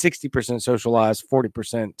 60% socialized,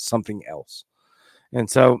 40% something else, and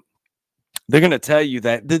so. They're going to tell you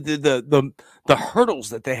that the hurdles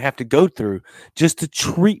that they have to go through just to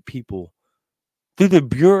treat people through the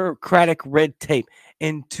bureaucratic red tape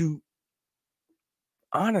and to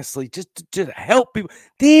honestly just to help people.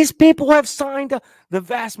 These people have signed up, the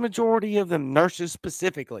vast majority of them, nurses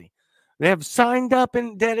specifically. They have signed up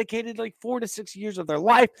and dedicated like 4 to 6 years of their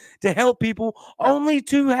life to help people only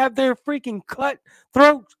to have their freaking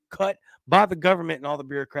throat cut by the government and all the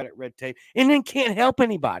bureaucratic red tape, and then can't help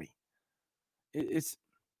anybody. And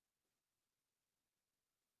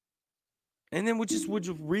then we're just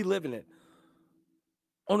reliving it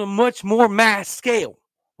on a much more mass scale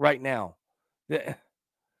right now.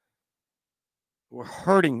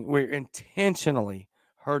 We're intentionally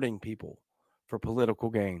hurting people for political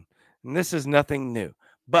gain. And this is nothing new.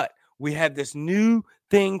 But we have this new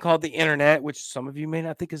thing called the internet, which some of you may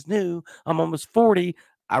not think is new. I'm almost 40.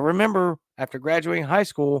 I remember after graduating high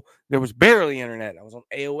school, there was barely internet. I was on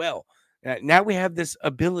AOL. Now we have this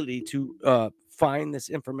ability to find this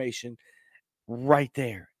information right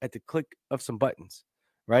there at the click of some buttons,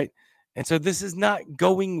 right? And so this is not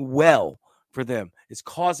going well for them. It's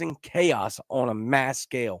causing chaos on a mass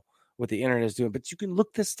scale, what the internet is doing. But you can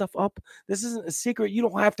look this stuff up. This isn't a secret. You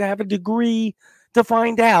don't have to have a degree to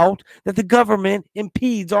find out that the government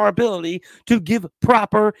impedes our ability to give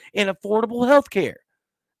proper and affordable health care.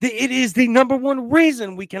 It is the number one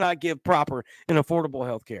reason we cannot give proper and affordable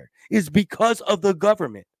health care is because of the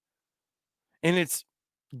government. And it's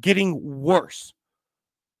getting worse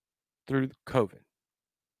through COVID.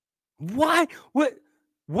 Why? What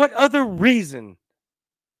other reason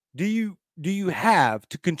do you have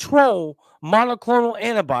to control monoclonal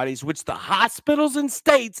antibodies, which the hospitals and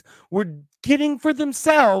states were getting for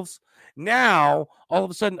themselves? Now, all of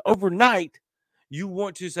a sudden, overnight, you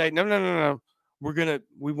want to say, no.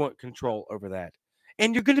 We want control over that.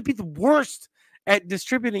 And you're going to be the worst at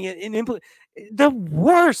distributing it and the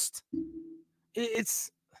worst. It's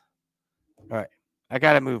all right. I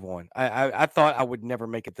got to move on. I thought I would never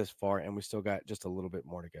make it this far, and we still got just a little bit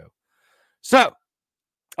more to go. So,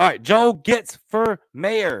 all right, Joel Getz for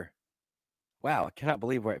mayor. Wow, I cannot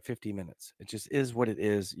believe we're at 50 minutes. It just is what it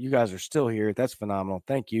is. You guys are still here. That's phenomenal.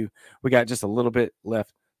 Thank you. We got just a little bit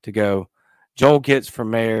left to go. Joel Getz for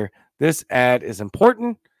mayor. This ad is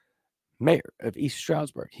important. Mayor of East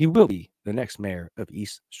Stroudsburg. He will be the next mayor of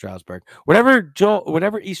East Stroudsburg. Whatever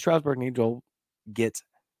East Stroudsburg needs, Joel gets.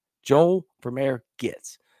 Joel for mayor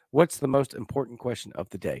gets. What's the most important question of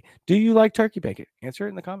the day? Do you like turkey bacon? Answer it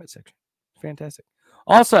in the comment section. Fantastic.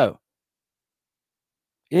 Also,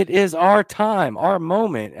 it is our time, our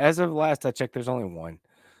moment. As of last I checked, there's only one.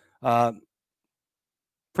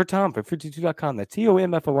 For Tom for 52.com. That's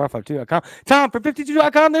TOMFOR52.com. Tom for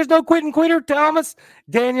 52.com. There's no quitting quitter. Thomas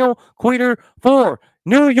Daniel Quitter for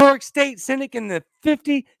New York State Senate in the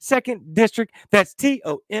 52nd District. That's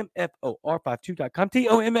TOMFOR52.com.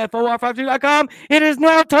 TOMFOR52.com. It is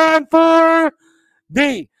now time for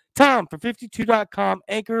the Tom for 52.com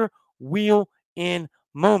anchor wheel in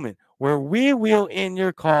moment, where we wheel in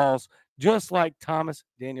your calls just like Thomas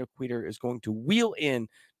Daniel Quitter is going to wheel in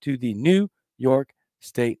to the New York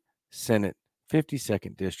State Senate,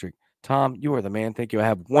 52nd District. Tom, you are the man. Thank you. I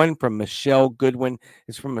have one from Michelle Goodwin.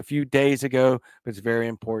 It's from a few days ago, but it's very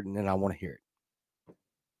important, and I want to hear it.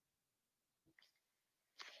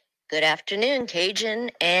 Good afternoon, Cajun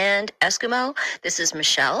and Eskimo. This is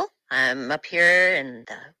Michelle. I'm up here in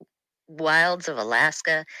the wilds of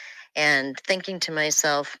Alaska and thinking to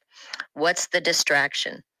myself, what's the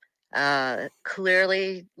distraction?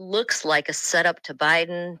 Clearly looks like a setup to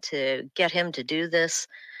Biden to get him to do this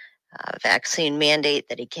vaccine mandate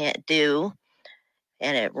that he can't do,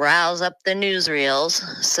 and it riles up the newsreels.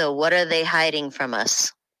 So what are they hiding from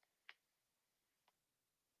us?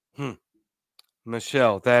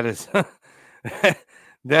 Michelle, that is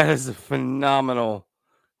that is a phenomenal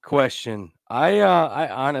question. I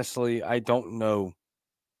honestly, I don't know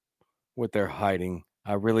what they're hiding.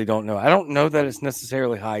 I really don't know. I don't know that it's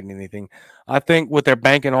necessarily hiding anything. I think what they're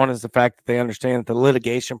banking on is the fact that they understand that the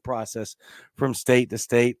litigation process from state to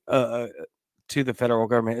state to the federal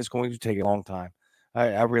government is going to take a long time.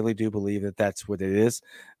 I really do believe that that's what it is.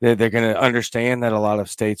 They're going to understand that a lot of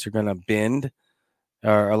states are going to bend,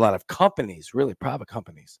 or a lot of companies, really private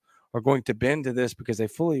companies, are going to bend to this because they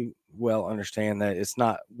fully well understand that it's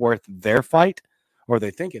not worth their fight, or they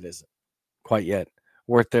think it isn't quite yet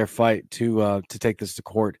worth their fight to take this to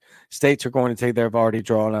court. States are going to take, they've already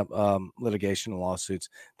drawn up litigation and lawsuits.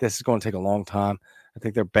 This is going to take a long time. I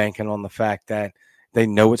think they're banking on the fact that they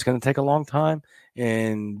know it's going to take a long time,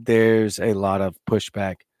 and there's a lot of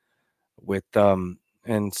pushback with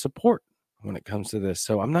and support when it comes to this.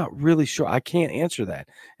 So I'm not really sure. I can't answer that.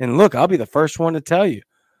 And look, I'll be the first one to tell you.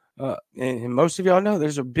 And most of y'all know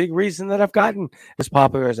there's a big reason that I've gotten as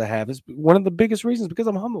popular as I have. It's one of the biggest reasons because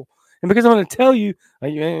I'm humble. And because I'm going to tell you, I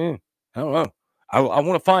don't know. I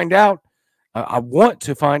want to find out. I want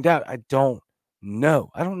to find out. I don't know.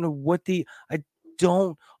 I don't know what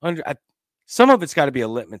some of it's got to be a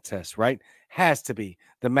litmus test, right? Has to be.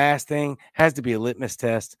 The mask thing has to be a litmus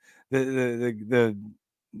test. The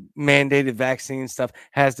mandated vaccine stuff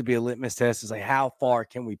has to be a litmus test. It's like, how far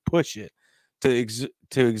can we push it to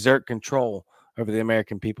exert control over the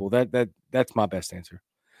American people? That's my best answer.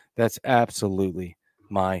 That's absolutely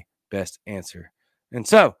my best answer. And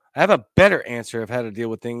so I have a better answer of how to deal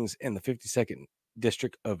with things in the 52nd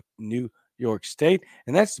District of New York State,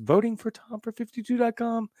 and that's voting for Tom for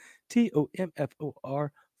 52.com,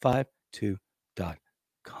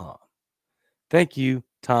 TOMFOR52.com. Thank you,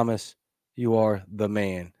 Thomas. You are the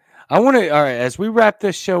man. I want to, all right, as we wrap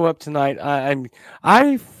this show up tonight,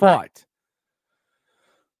 I fought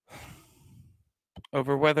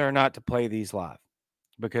over whether or not to play these live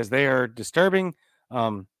because they are disturbing.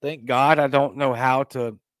 Thank God I don't know how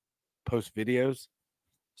to post videos.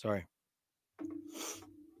 Sorry.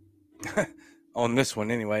 On this one,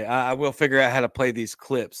 anyway. I will figure out how to play these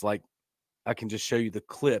clips. Like, I can just show you the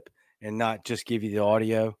clip and not just give you the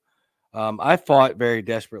audio. I fought very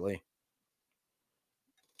desperately.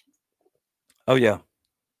 Oh, yeah.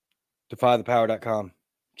 DefyThePower.com.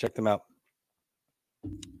 Check them out.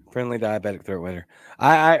 Friendly diabetic throat wetter.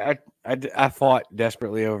 I fought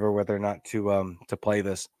desperately over whether or not to play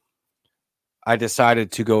this. I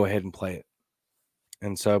decided to go ahead and play it.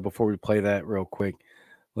 And so before we play that real quick,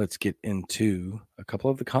 let's get into a couple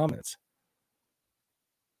of the comments.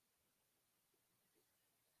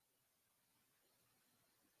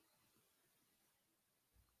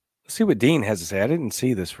 Let's see what Dean has to say. I didn't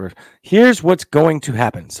see this first. Here's what's going to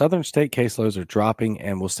happen. Southern state caseloads are dropping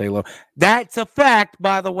and will stay low. That's a fact,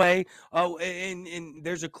 by the way. Oh, and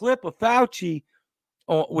there's a clip of Fauci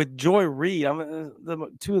with Joy Reid.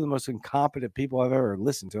 Two of the most incompetent people I've ever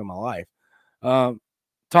listened to in my life.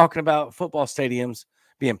 Talking about football stadiums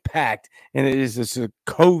being packed, and it is just a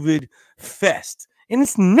COVID fest. And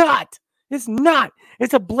it's not. It's not.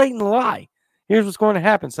 It's a blatant lie. Here's what's going to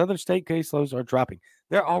happen. Southern state caseloads are dropping.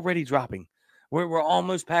 They're already dropping. We're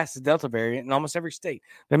almost past the Delta variant in almost every state.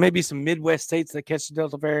 There may be some Midwest states that catch the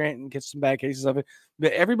Delta variant and catch some bad cases of it.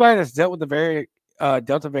 But everybody that's dealt with the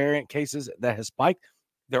Delta variant cases that has spiked,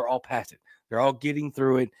 they're all past it. They're all getting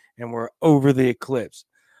through it, and we're over the eclipse.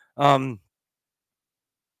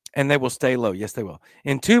 And they will stay low. Yes, they will.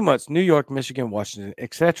 In 2 months, New York, Michigan, Washington,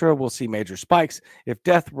 etc., will see major spikes. If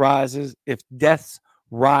deaths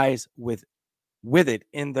rise with it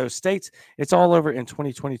in those states, it's all over in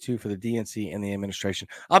 2022 for the DNC and the administration.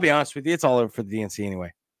 I'll be honest with you, it's all over for the DNC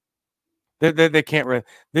anyway. They can't.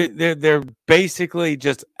 They're basically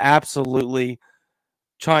just absolutely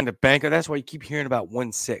trying to bank. That's why you keep hearing about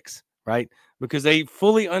 1-6, right? Because they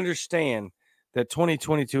fully understand that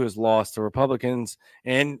 2022 is lost to Republicans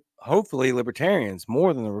and hopefully Libertarians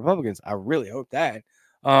more than the Republicans. I really hope that.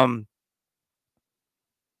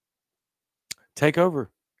 Take over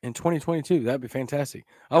in 2022. That'd be fantastic.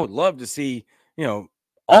 I would love to see,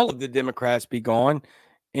 all of the Democrats be gone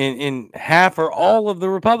and half or all of the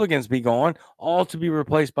Republicans be gone, all to be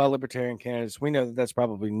replaced by Libertarian candidates. We know that that's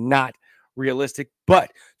probably not realistic,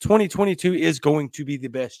 but 2022 is going to be the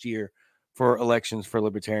best year for elections for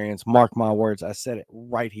Libertarians. Mark my words. I said it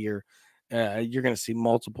right here. You're going to see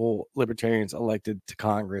multiple Libertarians elected to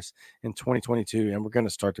Congress in 2022, and we're going to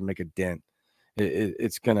start to make a dent.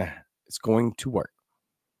 It's going to work.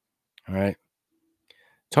 All right.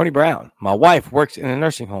 Tony Brown, my wife works in a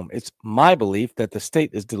nursing home. It's my belief that the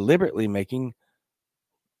state is deliberately making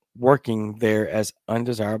working there as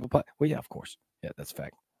undesirable. Well, yeah, of course. Yeah, that's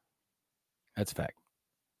fact. That's fact.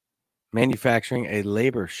 Manufacturing a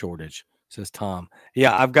labor shortage, says Tom.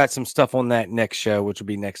 Yeah, I've got some stuff on that next show, which will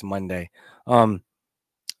be next Monday. We're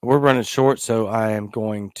running short, so I am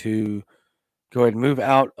going to go ahead and move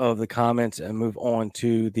out of the comments and move on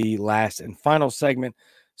to the last and final segment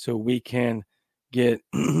so we can get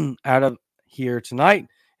out of here tonight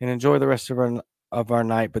and enjoy the rest of our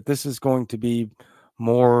night. But this is going to be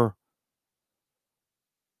more.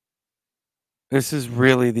 This is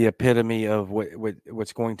really the epitome of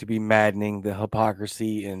what's going to be maddening, the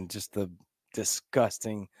hypocrisy and just the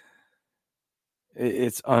disgusting.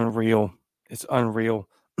 It's unreal. It's unreal.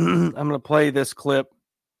 I'm going to play this clip.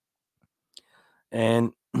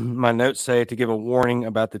 And my notes say to give a warning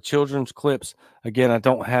about the children's clips. Again, I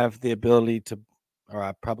don't have the ability to, or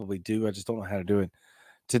I probably do. I just don't know how to do it,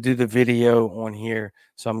 to do the video on here.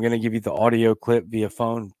 So I'm going to give you the audio clip via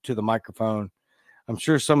phone to the microphone. I'm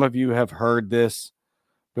sure some of you have heard this,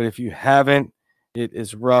 but if you haven't, it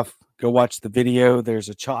is rough. Go watch the video. There's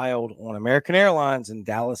a child on American Airlines in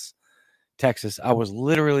Dallas, Texas. I was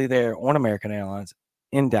literally there on American Airlines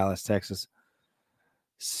in Dallas, Texas,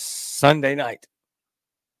 Sunday night.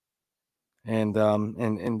 And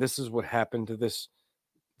this is what happened to this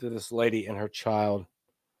lady and her child.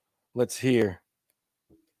 Let's hear.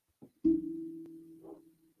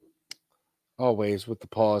 Always with the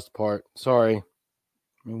paused part. Sorry.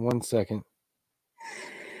 1 second.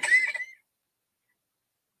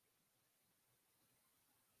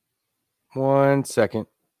 One second.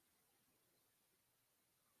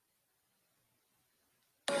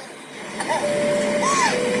 Let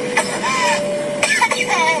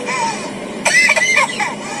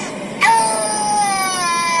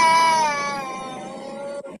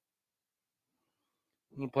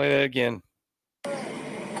me play that again.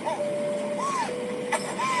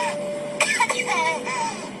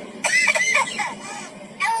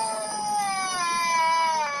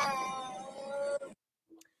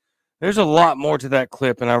 There's a lot more to that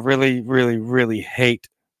clip, and I really, really, really hate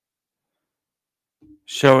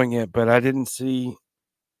showing it, but I didn't see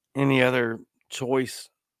any other choice.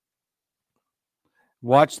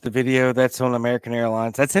 Watch the video. That's on American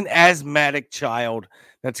Airlines. That's an asthmatic child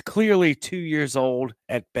that's clearly 2 years old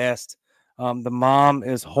at best. The mom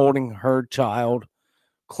is holding her child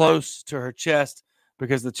close to her chest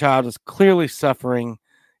because the child is clearly suffering,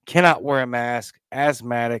 cannot wear a mask,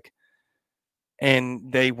 asthmatic,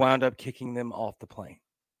 and they wound up kicking them off the plane.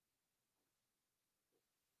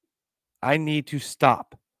 I need to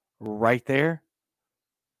stop right there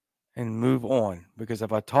and move on, because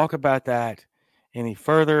if I talk about that any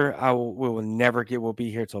further, we will never we'll be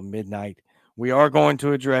here till midnight. We are going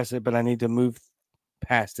to address it, but I need to move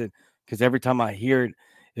past it because every time I hear it,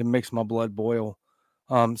 it makes my blood boil.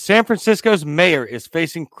 San Francisco's mayor is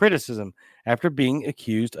facing criticism after being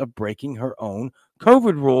accused of breaking her own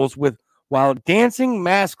COVID rules while dancing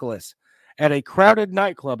maskless at a crowded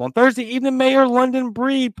nightclub. On Thursday evening, Mayor London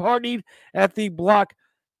Breed partied at the Block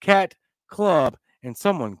Cat Club, and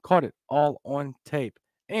someone caught it all on tape.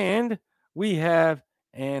 And we have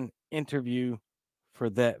an interview for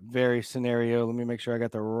that very scenario. Let me make sure I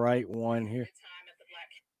got the right one here.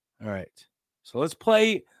 All right. So let's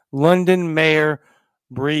play London Mayor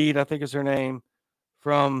Breed, I think is her name,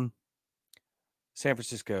 from San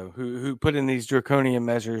Francisco, who put in these draconian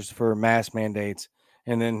measures for mask mandates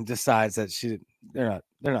and then decides that they're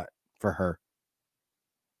not for her.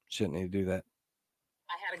 Shouldn't need to do that.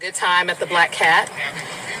 I had a good time at the Black Cat,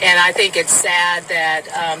 and I think it's sad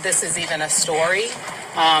that this is even a story.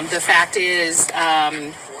 The fact is,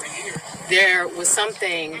 there was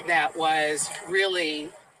something that was really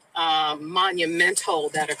monumental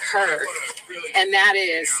that occurred, and that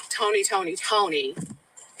is Tony,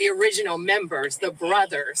 the original members, the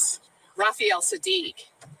brothers, Raphael Sadiq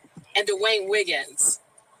and Dwayne Wiggins,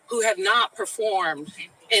 who have not performed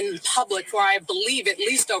in public for, I believe, at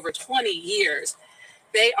least over 20 years.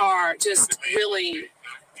 They are just really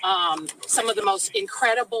some of the most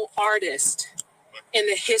incredible artists in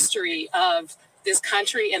the history of this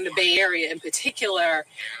country and the Bay Area in particular.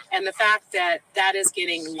 And the fact that that is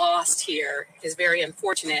getting lost here is very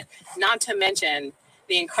unfortunate. Not to mention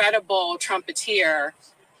the incredible trumpeter,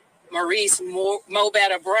 Maurice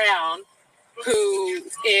Mobetta Brown, who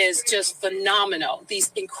is just phenomenal.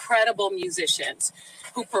 These incredible musicians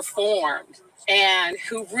who performed and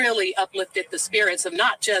who really uplifted the spirits of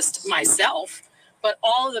not just myself, but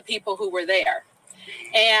all of the people who were there.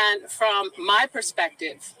 And from my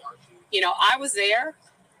perspective, I was there,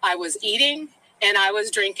 I was eating, and I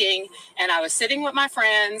was drinking, and I was sitting with my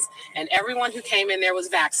friends, and everyone who came in there was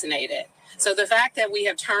vaccinated. So the fact that we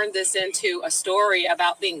have turned this into a story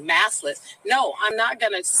about being maskless, no, I'm not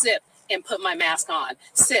going to sip and put my mask on,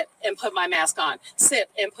 sip and put my mask on, sip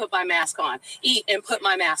and put my mask on, eat and put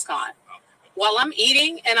my mask on. While I'm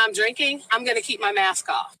eating and I'm drinking, I'm going to keep my mask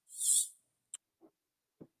off.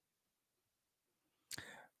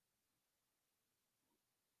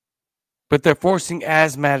 But they're forcing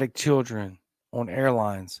asthmatic children on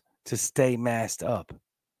airlines to stay masked up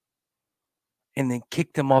and then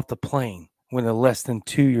kick them off the plane when a less than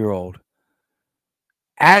 2-year-old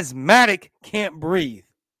asthmatic can't breathe.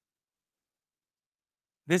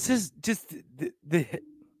 This is just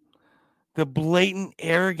the blatant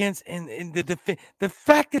arrogance and the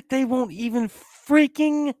fact that they won't even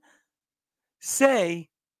freaking say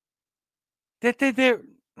that they're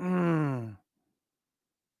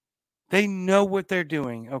they know what they're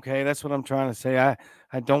doing. Okay, that's what I'm trying to say.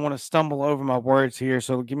 I don't want to stumble over my words here,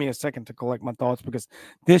 so give me a second to collect my thoughts, because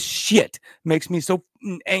this shit makes me so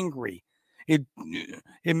angry. It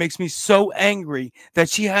makes me so angry that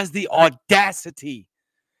she has the audacity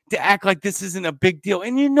to act like this isn't a big deal.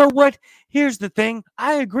 And you know what? Here's the thing.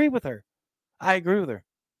 I agree with her.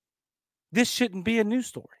 This shouldn't be a news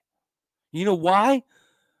story. You know why?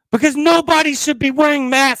 Because nobody should be wearing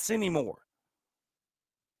masks anymore.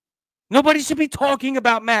 Nobody should be talking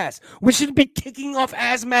about masks. We should be kicking off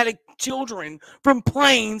asthmatic children from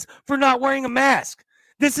planes for not wearing a mask.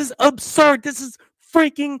 This is absurd. This is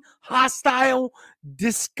freaking hostile,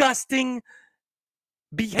 disgusting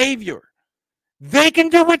behavior. They can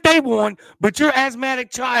do what they want, but you're asthmatic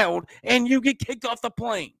child and you get kicked off the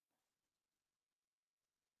plane.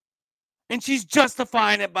 And she's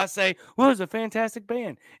justifying it by saying, well, it was a fantastic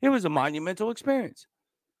band. It was a monumental experience.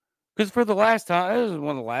 Because for the last time, this was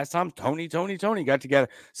one of the last times Tony got together.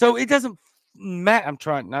 So it doesn't matter. I'm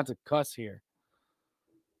trying not to cuss here.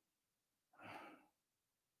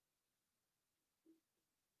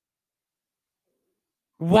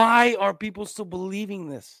 Why are people still believing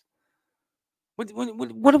this?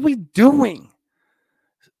 What are we doing?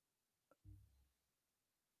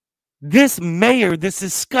 This mayor, this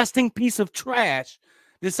disgusting piece of trash,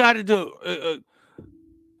 decided to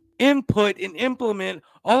input and implement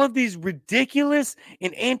all of these ridiculous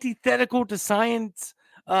and antithetical to science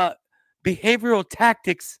behavioral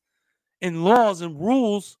tactics and laws and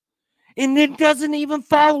rules, and it doesn't even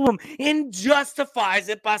follow them and justifies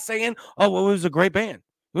it by saying, oh, well, it was a great band.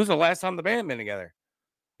 It was the last time the band been together.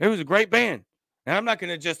 It was a great band. And I'm not going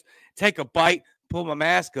to just take a bite, pull my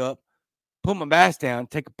mask up, pull my mask down,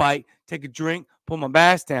 take a bite, take a drink, pull my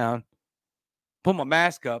mask down, pull my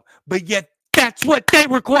mask up. But yet that's what they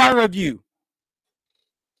require of you.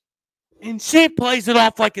 And she plays it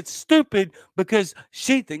off like it's stupid because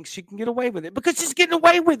she thinks she can get away with it. Because she's getting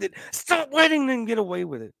away with it. Stop letting them get away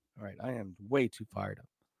with it. All right, I am way too fired up.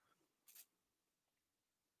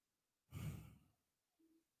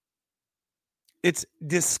 It's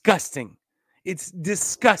disgusting. It's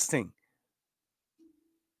disgusting.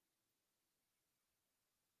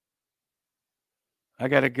 I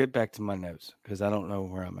got to get back to my notes because I don't know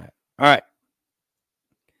where I'm at. All right.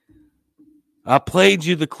 I played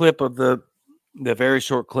you the clip of the very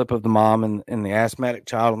short clip of the mom and the asthmatic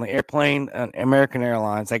child on the airplane on American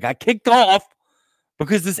Airlines. They got kicked off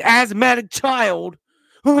because this asthmatic child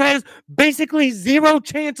who has basically zero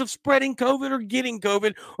chance of spreading COVID or getting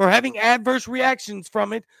COVID or having adverse reactions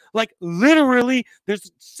from it. Like literally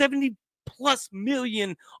there's 70 plus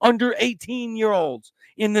million under 18-year-olds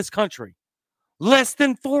in this country. Less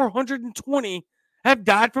than 420 have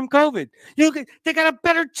died from COVID. They got a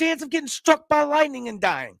better chance of getting struck by lightning and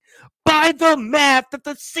dying by the math that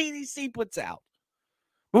the CDC puts out.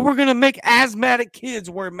 But we're going to make asthmatic kids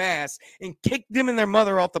wear masks and kick them and their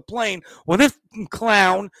mother off the plane. Well, this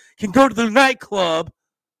clown can go to the nightclub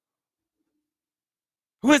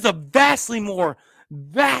who has a vastly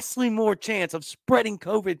more chance of spreading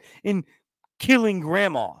COVID and killing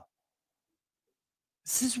grandma.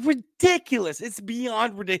 This is ridiculous. It's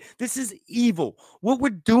beyond ridiculous. This is evil. What we're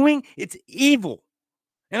doing, it's evil.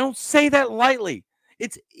 And I don't say that lightly.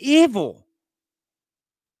 It's evil.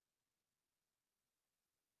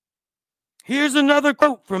 Here's another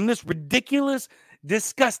quote from this ridiculous,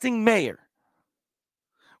 disgusting mayor.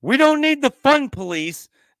 We don't need the fun police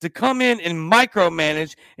to come in and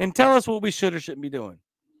micromanage and tell us what we should or shouldn't be doing.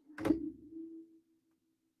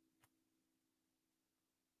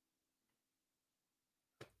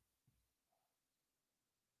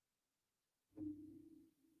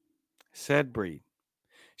 Said Breed.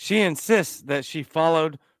 She insists that she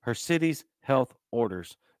followed her city's health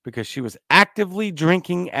orders because she was actively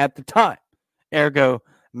drinking at the time. Ergo,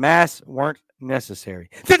 masks weren't necessary.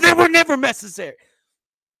 They were never necessary.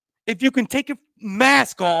 If you can take your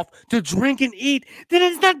mask off to drink and eat, then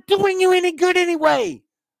it's not doing you any good anyway.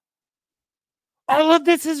 All of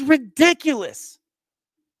this is ridiculous.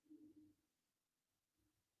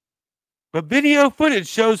 But video footage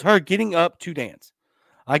shows her getting up to dance.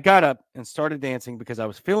 I got up and started dancing because I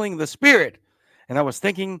was feeling the spirit, and I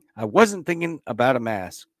wasn't thinking about a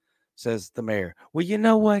mask, says the mayor. Well, you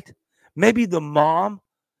know what? Maybe the mom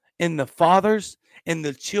and the fathers and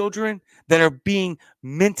the children that are being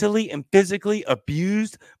mentally and physically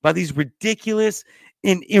abused by these ridiculous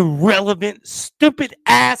and irrelevant, stupid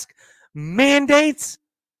ass mandates,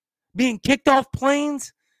 being kicked off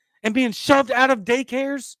planes and being shoved out of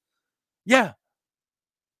daycares. Yeah.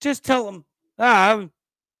 Just tell them, I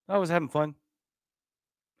was having fun.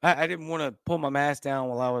 I didn't want to pull my mask down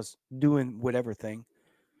while I was doing whatever thing.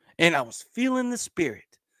 And I was feeling the spirit.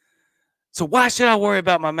 So why should I worry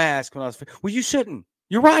about my mask when I was... Well, you shouldn't.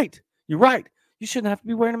 You're right. You're right. You shouldn't have to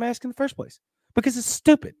be wearing a mask in the first place because it's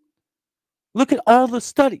stupid. Look at all the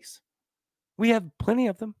studies. We have plenty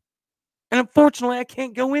of them. And unfortunately, I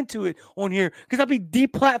can't go into it on here because I'll be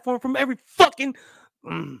deplatformed from every fucking...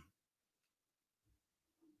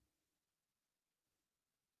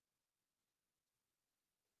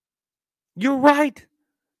 You're right,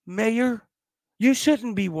 Mayor. You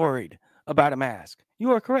shouldn't be worried about a mask.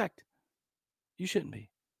 You are correct. You shouldn't be.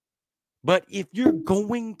 But if you're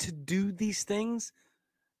going to do these things,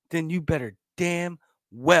 then you better damn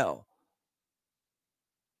well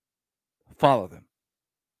follow them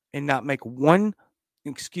and not make one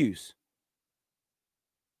excuse.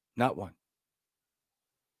 Not one.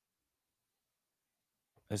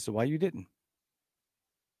 As to why you didn't.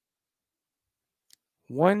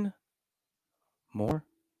 One more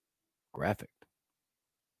graphic.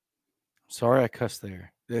 Sorry I cussed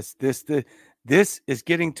there. This is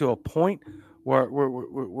getting to a point where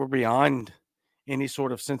we're beyond any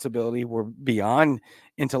sort of sensibility. We're beyond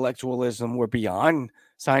intellectualism. We're beyond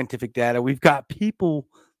scientific data. We've got people,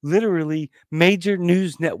 literally major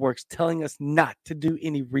news networks, telling us not to do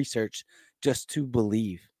any research, just to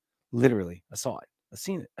believe. Literally, I saw it. I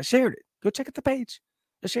seen it. I shared it. Go check out the page.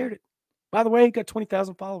 I shared it. By the way, got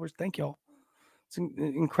 20,000 followers. Thank y'all. It's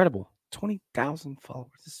incredible. 20,000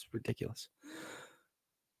 followers. This is ridiculous.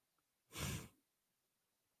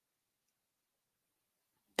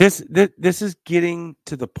 This is getting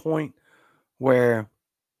to the point where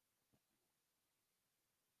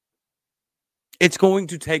it's going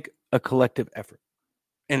to take a collective effort.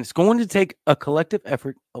 And it's going to take a collective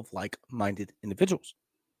effort of like-minded individuals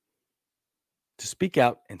to speak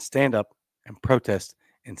out and stand up and protest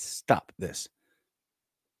and stop this.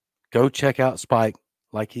 Go check out Spike,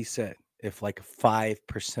 like he said. If like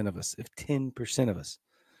 5% of us, if 10% of us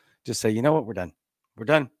just say, you know what, we're done. We're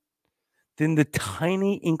done. Then the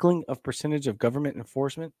tiny inkling of percentage of government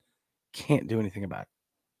enforcement can't do anything about it.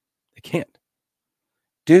 They can't.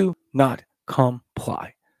 Do not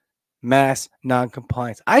comply. Mass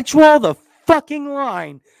non-compliance. I draw the fucking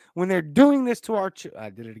line when they're doing this to our I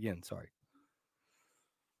did it again, sorry.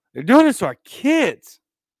 They're doing this to our kids.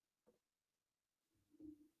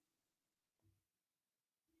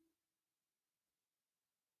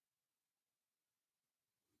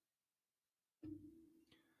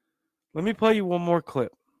 Let me play you one more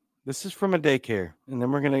clip. This is from a daycare, and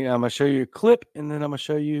then I'm gonna show you a clip, and then I'm gonna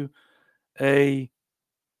show you a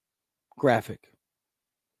graphic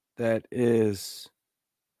that is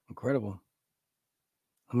incredible.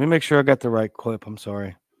 Let me make sure I got the right clip. I'm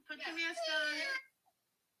sorry.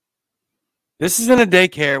 This is in a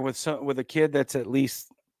daycare with a kid that's at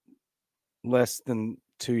least less than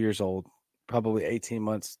 2 years old, probably 18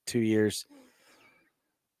 months, 2 years,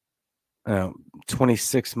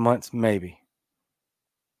 26 months, maybe.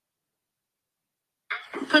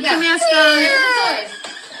 Put your mask on.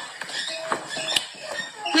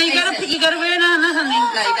 No, you gotta wear it on, honey.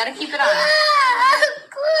 No, you gotta keep it on.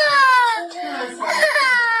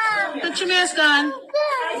 Put your mask on.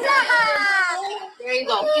 There you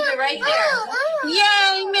go. Keep it right there.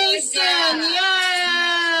 Yay, Mason!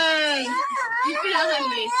 Yay! Keep it on,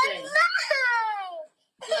 Mason.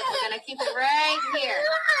 Look, we're gonna keep it right here.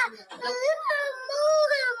 Look.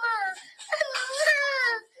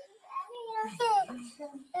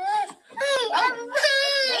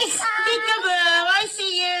 Peekaboo, I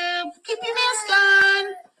see you. Keep your mask on.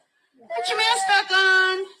 Put your mask back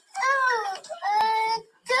on.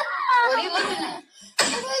 What are you looking at? Keep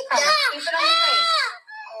it on your face.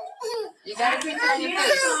 You gotta keep it on your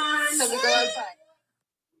face. So we go outside.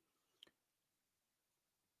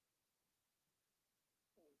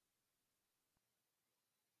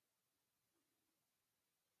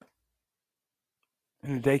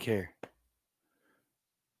 In a daycare.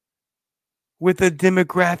 With a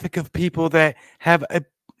demographic of people that have a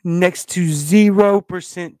next to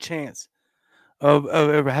 0% chance of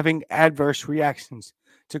having adverse reactions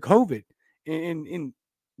to COVID in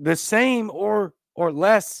the same or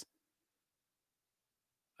less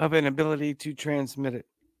of an ability to transmit it.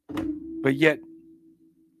 But yet,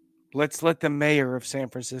 let's let the mayor of San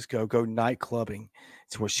Francisco go night clubbing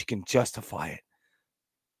to where she can justify it.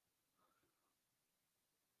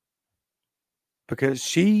 Because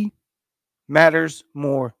she matters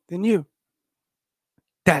more than you.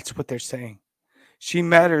 That's what they're saying. She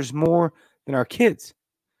matters more than our kids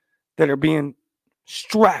that are being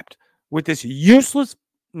strapped with this useless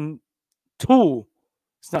tool.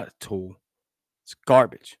 It's not a tool. It's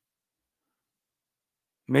garbage.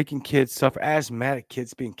 Making kids suffer. Asthmatic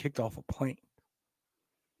kids being kicked off a plane.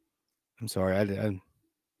 I'm sorry. I'm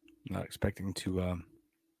not expecting to.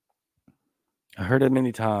 I heard it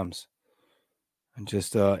many times. And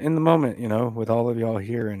just in the moment, with all of y'all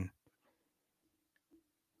here. And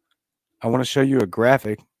I want to show you a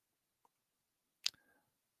graphic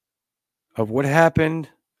of what happened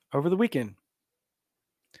over the weekend.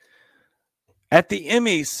 At the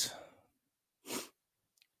Emmys,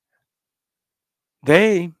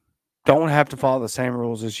 they don't have to follow the same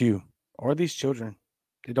rules as you or these children.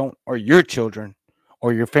 They don't, or your children,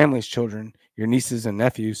 or your family's children, your nieces and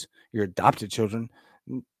nephews, your adopted children.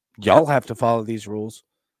 Y'all have to follow these rules.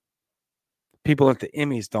 people at the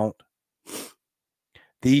Emmys don't.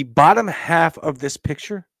 The bottom half of this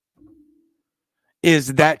picture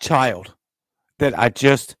is that child that I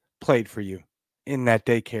just played for you in that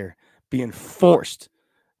daycare being forced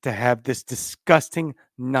to have this disgusting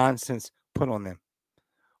nonsense put on them.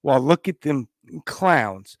 Well, look at them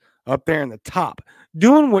clowns up there in the top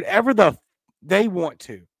doing whatever they want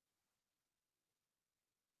to.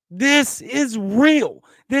 This is real.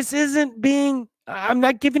 This isn't I'm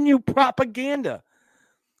not giving you propaganda.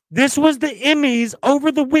 This was the Emmys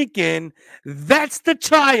over the weekend. That's the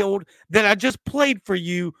child that I just played for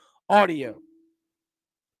you audio.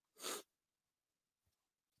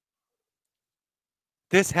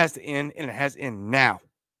 This has to end, and it has to end now.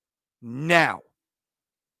 Now.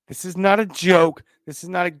 This is not a joke. This is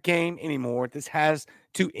not a game anymore. This has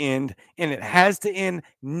to end, and it has to end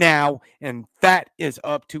now, and that is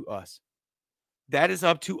up to us. That is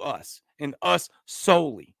up to us, and us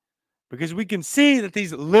solely. Because we can see that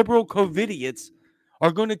these liberal COVIDiots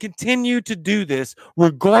are going to continue to do this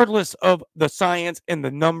regardless of the science and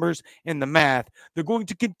the numbers and the math. They're going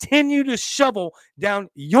to continue to shovel down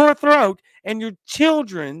your throat and your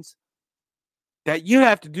children's that you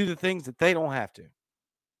have to do the things that they don't have to.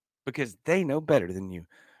 Because they know better than you.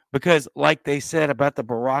 Because like they said about the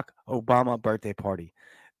Barack Obama birthday party,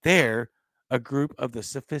 they're a group of the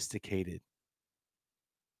sophisticated.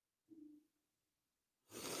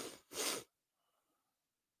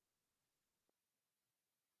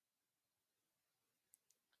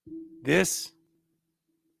 This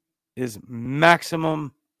is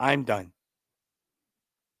maximum. I'm done.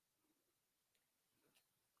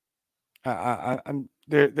 I'm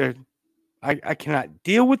there. I cannot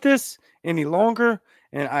deal with this any longer,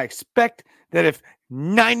 and I expect that if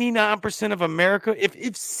 99% of America, if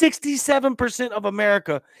 67% of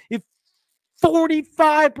America, if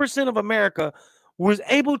 45% of America was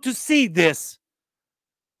able to see this,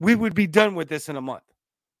 we would be done with this in a month.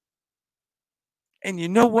 And you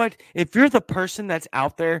know what? If you're the person that's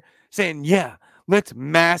out there saying, yeah, let's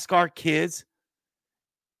mask our kids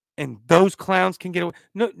and those clowns can get away.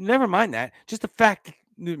 No, never mind that. Just the fact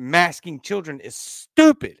that masking children is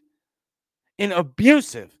stupid and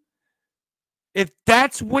abusive. If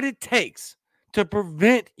that's what it takes to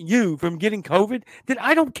prevent you from getting COVID, then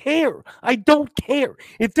I don't care. I don't care.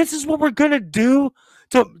 If this is what we're going to do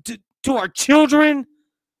to our children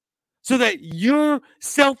so that your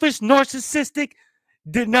selfish, narcissistic,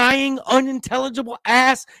 denying, unintelligible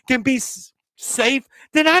ass can be safe,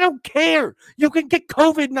 then I don't care. You can get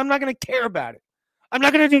COVID and I'm not going to care about it. I'm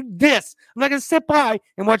not going to do this. I'm not going to sit by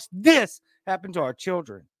and watch this happen to our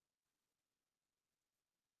children.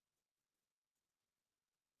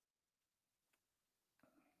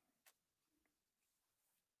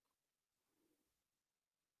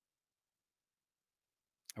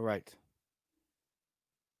 All right.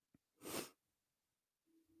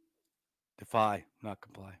 Defy, not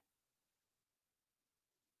comply.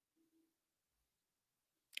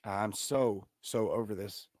 I'm so over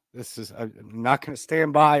this. I'm not going to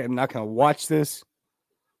stand by. I'm not going to watch this.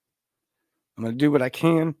 I'm going to do what I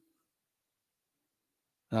can.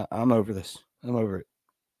 I'm over this. I'm over it.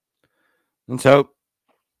 And so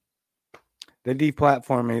they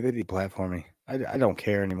deplatform me. I don't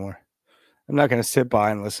care anymore. I'm not going to sit by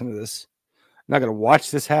and listen to this. I'm not going to watch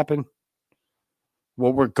this happen.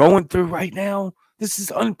 What we're going through right now, this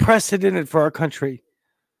is unprecedented for our country.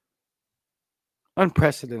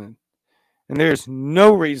 Unprecedented. And there's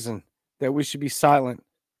no reason that we should be silent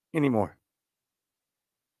anymore.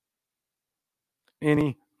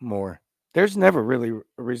 There's never really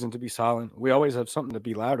a reason to be silent. We always have something to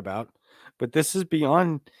be loud about. But this is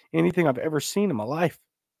beyond anything I've ever seen in my life.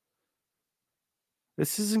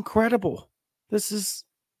 This is incredible. Look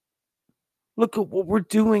at what we're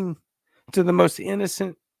doing to the most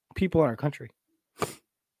innocent people in our country.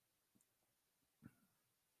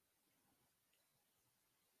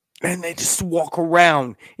 And they just walk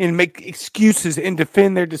around and make excuses and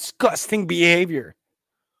defend their disgusting behavior.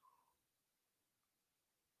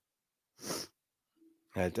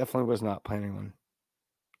 I definitely was not planning on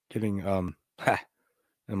getting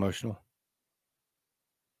emotional.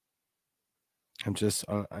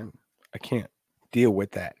 I can't deal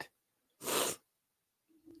with that.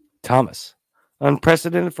 Thomas,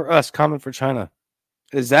 unprecedented for us, common for China.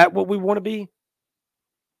 Is that what we want to be?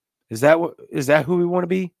 Is that who we want to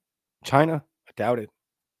be? China? I doubt it.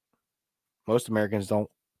 Most Americans don't.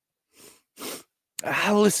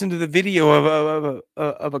 I listened to the video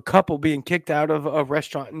of a couple being kicked out of a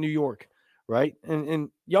restaurant in New York, right? And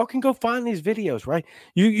y'all can go find these videos, right?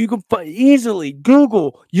 You can easily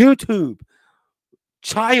Google, YouTube,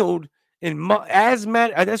 child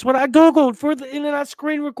asthmatic. That's what I Googled for and then I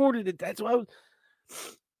screen recorded it. That's what I was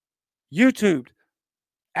YouTubed.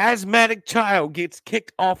 Asthmatic child gets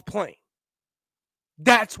kicked off plane.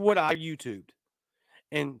 That's what I YouTubed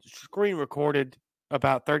and screen recorded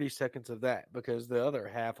about 30 seconds of that because the other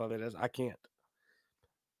half of it is I can't.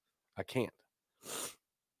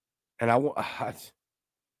 And I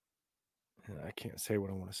can't say what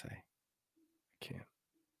I want to say. I can't.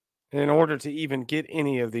 In order to even get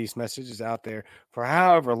any of these messages out there for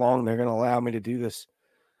however long they're going to allow me to do this,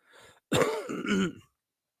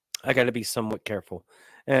 I got to be somewhat careful.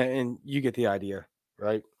 And you get the idea,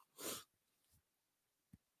 right?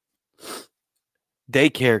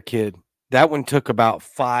 Daycare kid. That one took about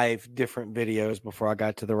 5 different videos before I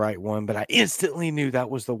got to the right one, but I instantly knew that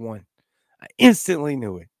was the one. I instantly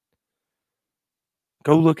knew it.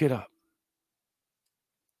 Go look it up.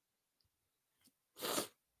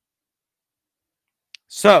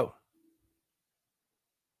 So,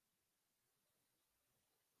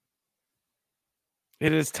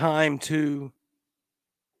 it is time to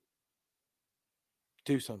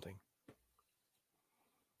do something.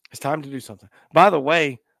 It's time to do something. By the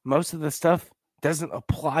way, most of the stuff doesn't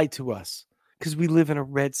apply to us because we live in a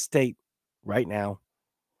red state right now.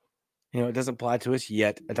 You know, it doesn't apply to us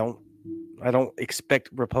yet. I don't expect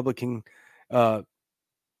Republican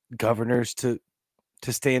governors to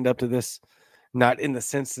stand up to this. Not in the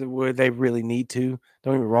sense that where they really need to.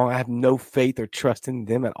 Don't get me wrong. I have no faith or trust in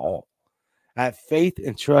them at all. I have faith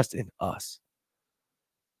and trust in us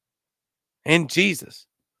and Jesus.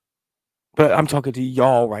 But I'm talking to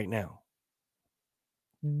y'all right now.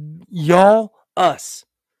 Y'all, us.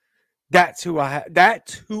 That's who I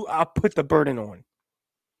put the burden on.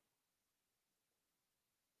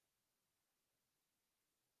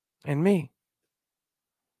 And me.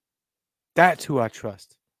 That's who I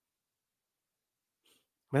trust.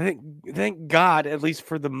 I thank God, at least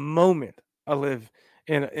for the moment, I live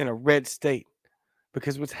in a red state,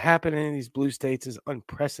 because what's happening in these blue states is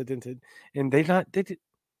unprecedented, and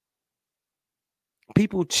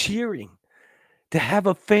people cheering to have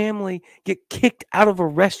a family get kicked out of a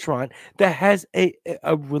restaurant that has a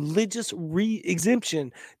religious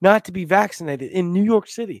exemption not to be vaccinated in New York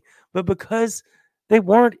City, but because they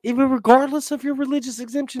weren't, even regardless of your religious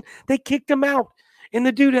exemption, they kicked them out. And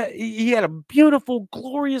the dude, he had a beautiful,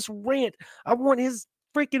 glorious rant. I want his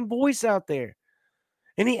freaking voice out there.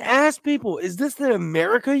 And he asked people, is this the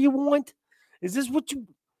America you want? Is this what you...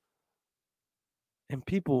 And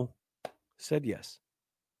people said yes.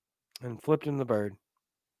 And flipped him the bird.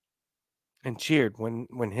 And cheered when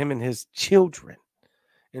him and his children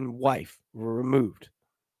and wife were removed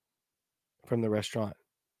from the restaurant.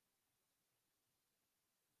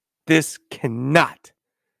 This cannot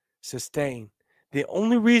sustain. The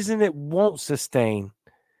only reason it won't sustain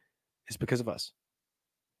is because of us.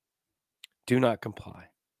 Do not comply.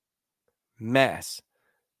 Mass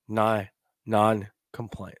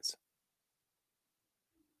non-compliance.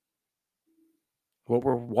 What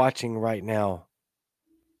we're watching right now,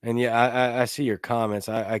 and yeah, I see your comments.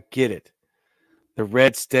 I get it. The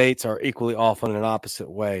red states are equally off in an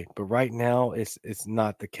opposite way, but right now it's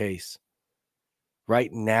not the case.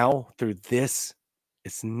 Right now, through this,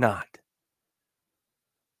 it's not.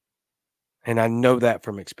 And I know that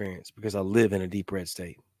from experience because I live in a deep red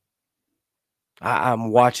state. I'm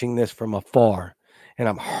watching this from afar, and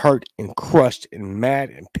I'm hurt and crushed and mad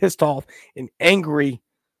and pissed off and angry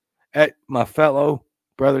at my fellow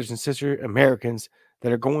brothers and sisters Americans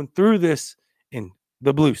that are going through this in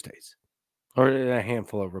the blue states, or in a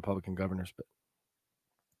handful of Republican governors.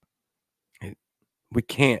 But we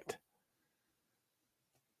can't.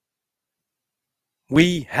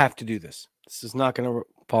 We have to do this. This is not going to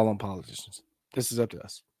fall on politicians. This is up to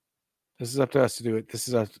us. This is up to us to do it. This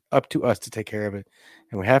is up to us to take care of it.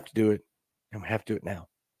 And we have to do it. And we have to do it now.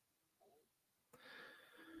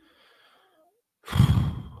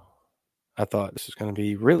 I thought this was going to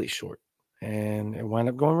be really short. And it wound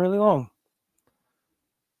up going really long.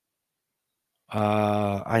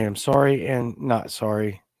 I am sorry and not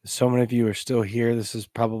sorry. So many of you are still here. This is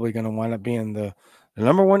probably going to wind up being the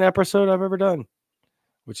number 1 episode I've ever done,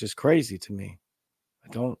 which is crazy to me. I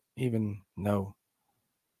don't even know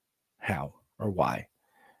how or why,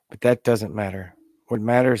 but that doesn't matter. What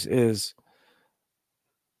matters is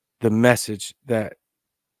the message that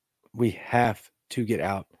we have to get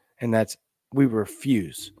out, and that's we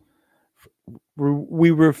refuse. We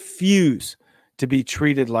refuse to be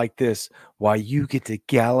treated like this while you get to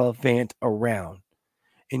gallivant around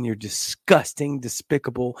in your disgusting,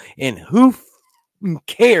 despicable, and who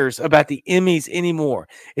cares about the Emmys anymore.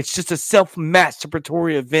 It's just a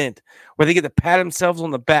self-masturbatory event where they get to pat themselves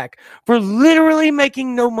on the back for literally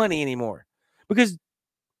making no money anymore.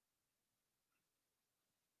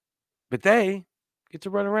 But they get to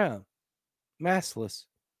run around maskless,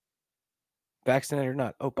 vaccinated or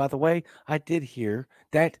not. Oh, by the way, I did hear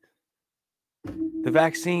that the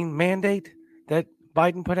vaccine mandate that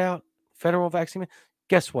Biden put out, federal vaccine,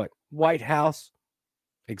 guess what? White House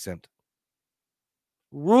exempt.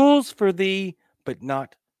 Rules for thee, but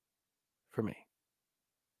not for me.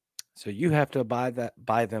 So you have to abide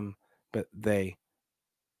by them, but they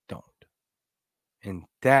don't. And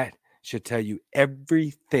that should tell you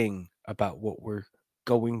everything about what we're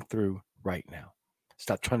going through right now.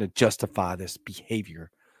 Stop trying to justify this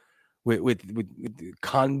behavior with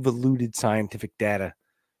convoluted scientific data,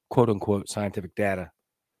 quote unquote scientific data.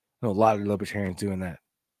 I know a lot of libertarians doing that.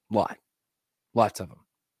 Lots of them.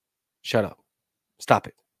 Shut up. Stop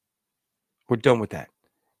it. We're done with that.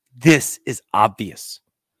 This is obvious.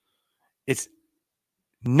 It's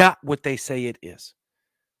not what they say it is.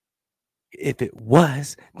 If it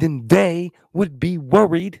was, then they would be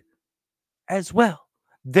worried as well.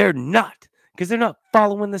 They're not, because they're not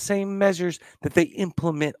following the same measures that they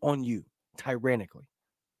implement on you tyrannically.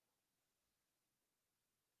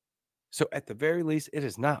 So at the very least, it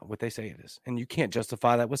is not what they say it is. And you can't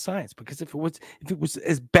justify that with science, because if it was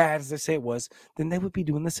as bad as they say it was, then they would be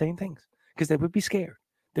doing the same things, because they would be scared.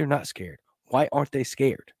 They're not scared. Why aren't they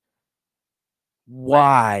scared?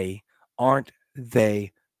 Why aren't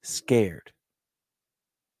they scared?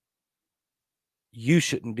 You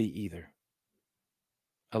shouldn't be either.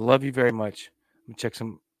 I love you very much. Let me check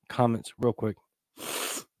some comments real quick.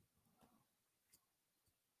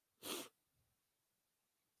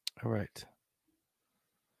 All right.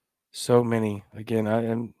 So many. Again, I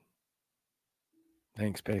am.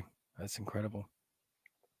 Thanks, babe. That's incredible.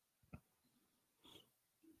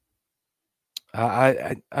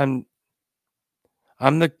 I'm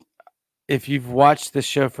the. If you've watched the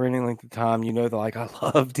show for any length of time, you know that I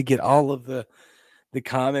love to get all of the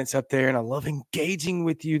comments up there, and I love engaging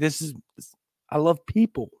with you. I love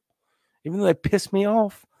people. Even though they piss me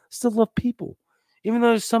off, I still love people. Even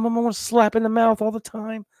though some of them I want to slap in the mouth all the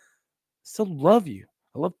time, I still love you.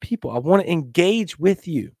 I love people. I want to engage with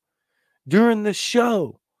you during the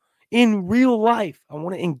show. In real life, I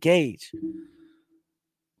want to engage.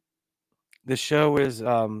 The show has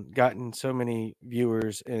gotten so many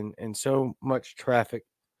viewers and so much traffic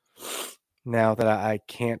now that I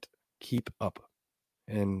can't keep up.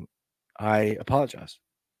 And I apologize.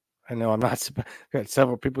 I know I'm not. Got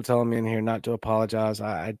several people telling me in here not to apologize.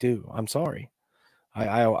 I do. I'm sorry.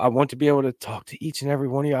 I want to be able to talk to each and every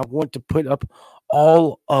one of you. I want to put up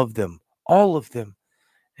all of them,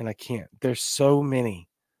 and I can't. There's so many.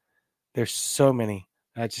 I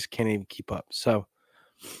just can't even keep up. So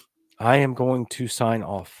I am going to sign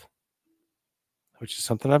off, which is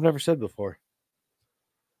something I've never said before,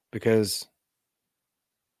 because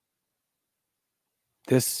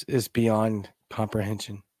this is beyond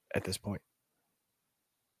comprehension at this point.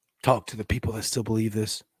 Talk to the people that still believe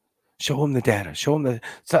this. Show them the data. Show them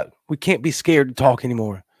we can't be scared to talk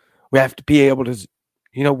anymore. We have to be able to,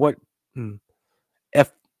 you know what? We're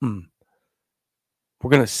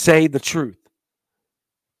going to say the truth.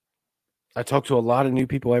 I talk to a lot of new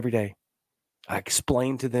people every day. I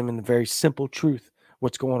explain to them in the very simple truth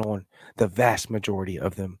what's going on. The vast majority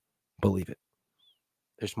of them believe it.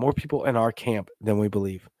 There's more people in our camp than we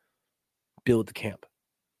believe. Build the camp.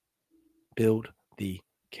 Build the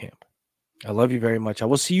camp. I love you very much. I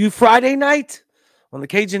will see you Friday night on the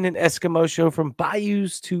Cajun and Eskimo show, from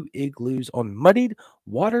bayous to igloos, on Muddied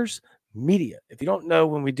Waters Media. If you don't know,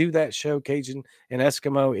 when we do that show, Cajun and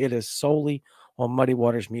Eskimo, it is solely on Muddy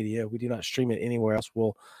Waters Media. We do not stream it anywhere else.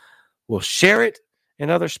 We'll share it in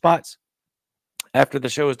other spots after the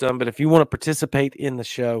show is done. But if you want to participate in the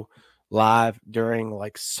show live during,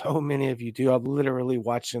 like so many of you do, I'm literally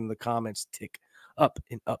watching the comments tick up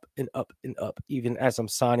and up and up and up, even as I'm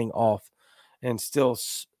signing off, and still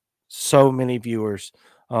so many viewers.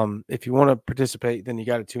 If you want to participate, then you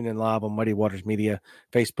got to tune in live on Muddy Waters Media,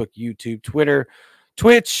 Facebook, YouTube, Twitter,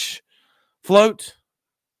 Twitch, Float,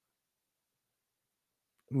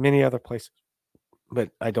 many other places, but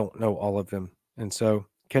I don't know all of them. And so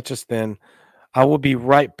catch us then. I will be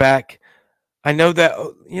right back. I know that,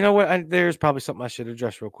 you know what, there's probably something I should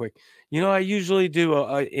address real quick. You know, I usually do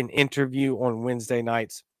an interview on Wednesday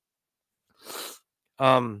nights.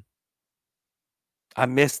 I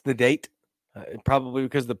missed the date, probably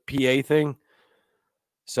because of the PA thing.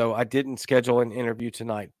 So I didn't schedule an interview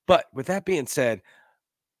tonight. But with that being said,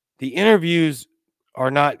 the interviews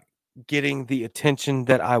are not getting the attention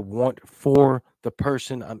that I want for the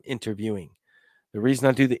person I'm interviewing. The reason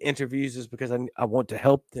I do the interviews is because I want to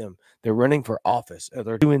help them. They're running for office, or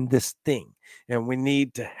they're doing this thing, and we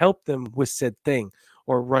need to help them with said thing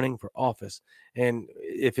or running for office. And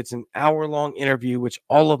if it's an hour-long interview, which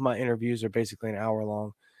all of my interviews are basically an hour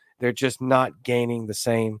long, they're just not gaining the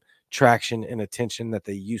same traction and attention that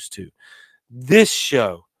they used to. This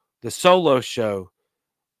show, the solo show,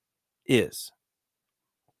 is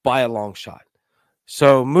by a long shot.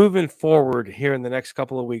 So moving forward here in the next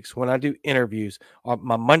couple of weeks, when I do interviews,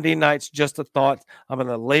 my Monday nights, just a thought, I'm going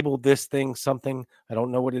to label this thing something. I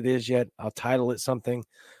don't know what it is yet. I'll title it something.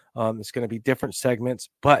 It's going to be different segments,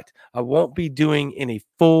 but I won't be doing any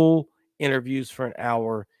full interviews for an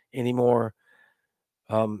hour anymore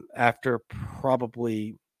after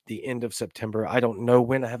probably the end of September. I don't know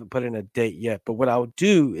when. I haven't put in a date yet, but what I'll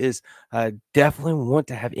do is I definitely want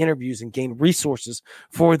to have interviews and gain resources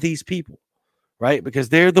for these people. Right? Because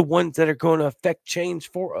they're the ones that are going to affect change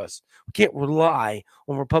for us. We can't rely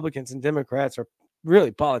on Republicans and Democrats or really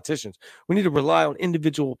politicians. We need to rely on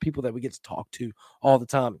individual people that we get to talk to all the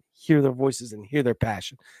time, hear their voices and hear their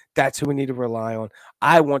passion. That's who we need to rely on.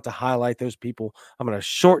 I want to highlight those people. I'm going to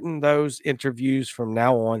shorten those interviews from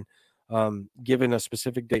now on, given a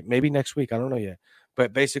specific date, maybe next week. I don't know yet.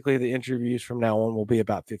 But basically, the interviews from now on will be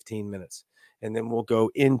about 15 minutes. And then we'll go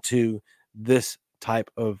into this type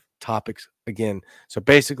of topics again. So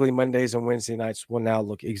basically Mondays and Wednesday nights will now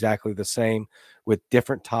look exactly the same with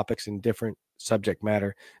different topics and different subject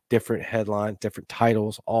matter, different headlines, different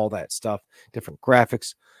titles, all that stuff, different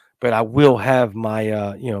graphics. But I will have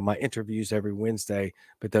my my interviews every Wednesday,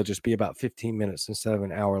 but they'll just be about 15 minutes instead of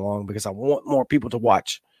an hour long because I want more people to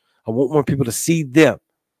watch. I want more people to see them.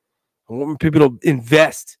 I want more people to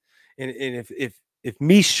invest. And if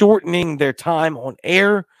me shortening their time on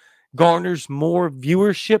air garners more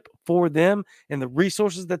viewership for them and the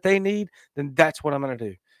resources that they need, then that's what I'm going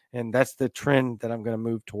to do. And that's the trend that I'm going to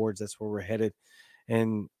move towards. That's where we're headed.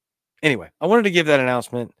 And anyway, I wanted to give that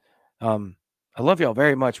announcement. I love y'all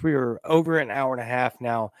very much. We are over an hour and a half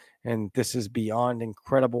now, and this is beyond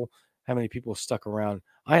incredible how many people stuck around.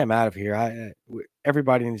 I am out of here.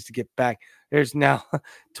 Everybody needs to get back. There's now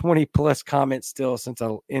 20 plus comments still since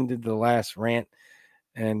I ended the last rant.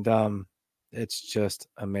 And it's just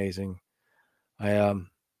amazing. I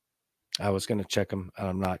was going to check them, and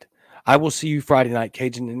I'm not. I will see you Friday night,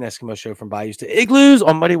 Cajun and Eskimo show from Bayous to Igloos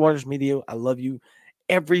on Muddy Waters Media. I love you,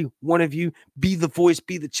 every one of you. Be the voice,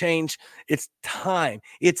 be the change. It's time.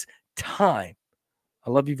 It's time. I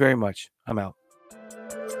love you very much. I'm out.